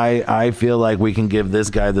 Honestly, I feel like we can give this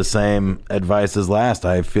guy the same advice as last.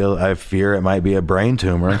 I fear it might be a brain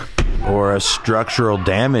tumor or a structural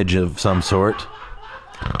damage of some sort.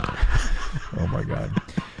 Oh my God.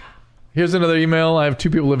 Here's another email. I have two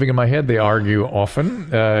people living in my head. They argue often.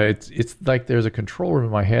 It's like there's a control room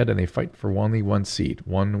in my head and they fight for only one seat.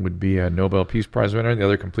 One would be a Nobel Peace Prize winner and the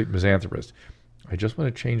other complete misanthropist. I just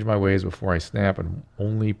want to change my ways before I snap, and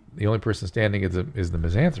the only person standing is the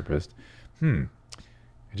misanthropist. I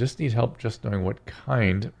just need help just knowing what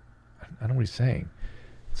kind. I don't know what he's saying.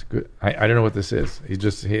 It's good. I don't know what this is. It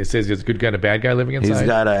says it's a good guy and a bad guy living inside. He's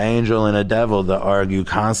got an angel and a devil that argue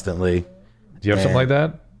constantly. Do you have something like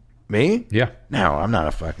that? Me? Yeah. No, I'm not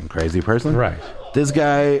a fucking crazy person. Right. This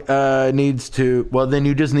guy needs to... Well, then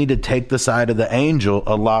you just need to take the side of the angel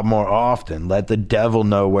a lot more often. Let the devil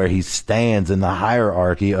know where he stands in the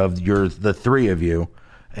hierarchy of the three of you.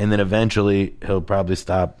 And then eventually he'll probably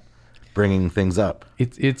stop bringing things up.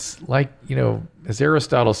 It's like, as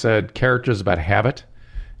Aristotle said, character is about habit.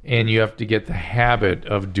 And you have to get the habit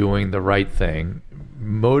of doing the right thing.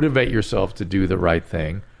 Motivate yourself to do the right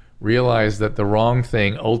thing. Realize that the wrong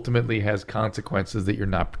thing ultimately has consequences that you're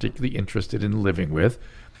not particularly interested in living with.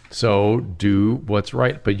 So do what's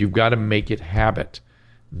right, but you've got to make it habit.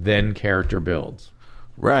 Then character builds.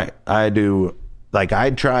 Right. I do. Like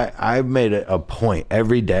I've made it a point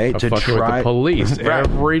every day to try with the police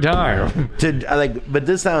every time. But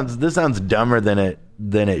this sounds dumber than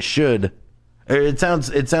it should. It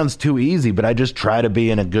sounds too easy, but I just try to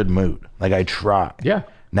be in a good mood. Like I try. Yeah.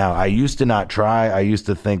 Now, I used to not try. I used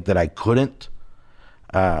to think that I couldn't.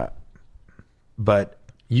 But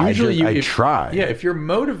usually I try. Yeah, if you're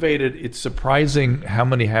motivated, it's surprising how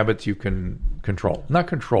many habits you can control. Not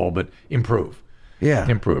control, but improve. Yeah.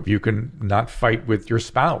 Improve. You can not fight with your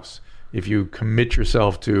spouse. If you commit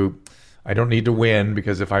yourself to, I don't need to win,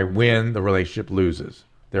 because if I win, the relationship loses.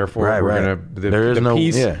 Therefore,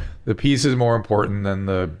 the peace is more important than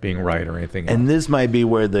the being right or anything else. And this might be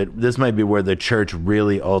where the church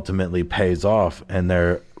really ultimately pays off, and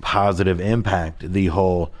their positive impact. The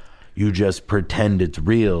whole, you just pretend it's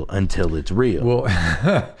real until it's real.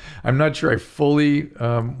 Well, I'm not sure I fully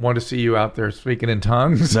want to see you out there speaking in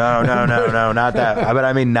tongues. No, not that. But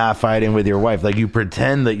I mean, not fighting with your wife. Like you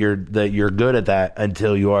pretend that you're good at that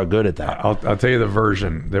until you are good at that. I'll tell you the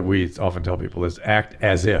version that we often tell people is act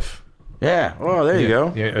as if. Yeah. Oh, there you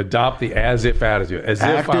go. Yeah, adopt the as if attitude. As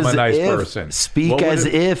if I'm a nice person. Speak as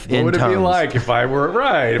if in tongues. What would it be like if I were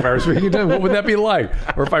right? If I were speaking in tongues, what would that be like?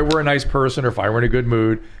 Or if I were a nice person, or if I were in a good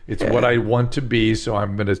mood, it's what I want to be. So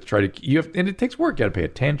I'm going to try to. And it takes work. You got to pay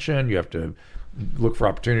attention. You have to look for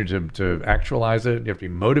opportunity to actualize it. You have to be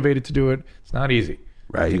motivated to do it. It's not easy.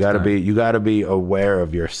 Right. You got to be aware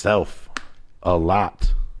of yourself a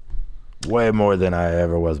lot. Way more than I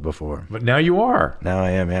ever was before. But now you are. Now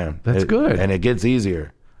I am, yeah. That's good. And it gets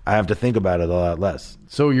easier. I have to think about it a lot less.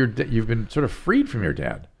 So you've been sort of freed from your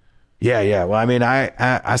dad. Yeah. Well, I mean,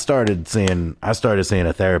 I started seeing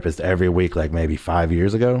a therapist every week, like maybe 5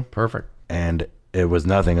 years ago. Perfect. And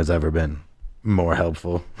nothing has ever been more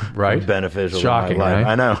helpful, right? Beneficial. Shocking, in my life.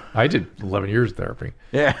 Right? I know. I did 11 years of therapy.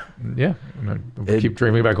 Yeah. I keep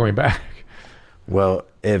dreaming about going back. Well,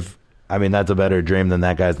 that's a better dream than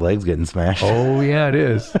that guy's legs getting smashed. Oh, yeah, it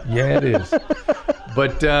is. Yeah, it is.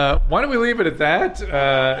 But why don't we leave it at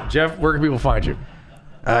that? Geoff, where can people find you?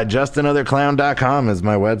 JustAnotherClown.com is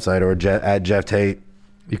my website, or at Geoff Tate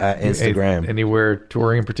at Instagram. Anywhere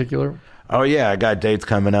touring in particular? Oh, yeah. I got dates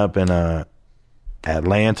coming up in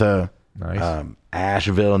Atlanta, nice.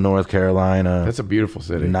 Asheville, North Carolina. That's a beautiful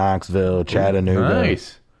city. Knoxville, Chattanooga.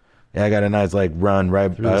 Nice. Yeah, I got a nice run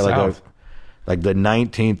right through the south. Like the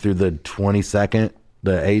 19th through the 22nd,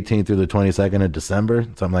 the 18th through the 22nd of December,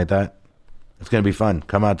 something like that. It's going to be fun.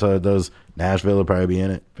 Come out to those. Nashville will probably be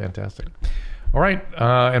in it. Fantastic. All right.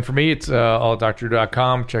 And for me, it's all at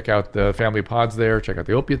drdrew.com. Check out the family pods there. Check out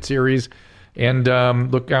the opiate series. And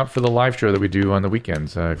look out for the live show that we do on the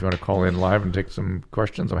weekends. If you want to call in live and take some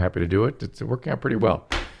questions, I'm happy to do it. It's working out pretty well.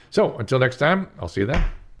 So until next time, I'll see you then.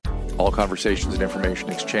 All conversations and information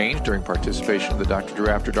exchanged during participation in the Dr. Drew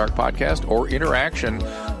After Dark podcast or interaction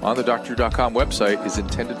on the drdrew.com website is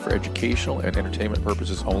intended for educational and entertainment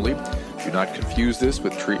purposes only. Do not confuse this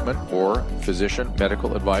with treatment or physician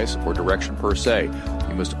medical advice or direction per se.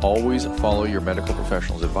 You must always follow your medical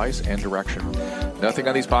professional's advice and direction. Nothing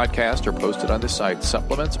on these podcasts or posted on this site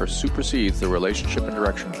supplements or supersedes the relationship and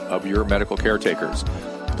direction of your medical caretakers.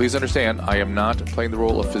 Please understand, I am not playing the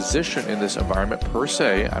role of physician in this environment per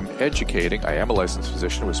se. I'm educating. I am a licensed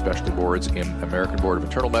physician with specialty boards in American Board of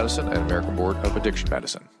Internal Medicine and American Board of Addiction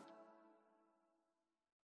Medicine.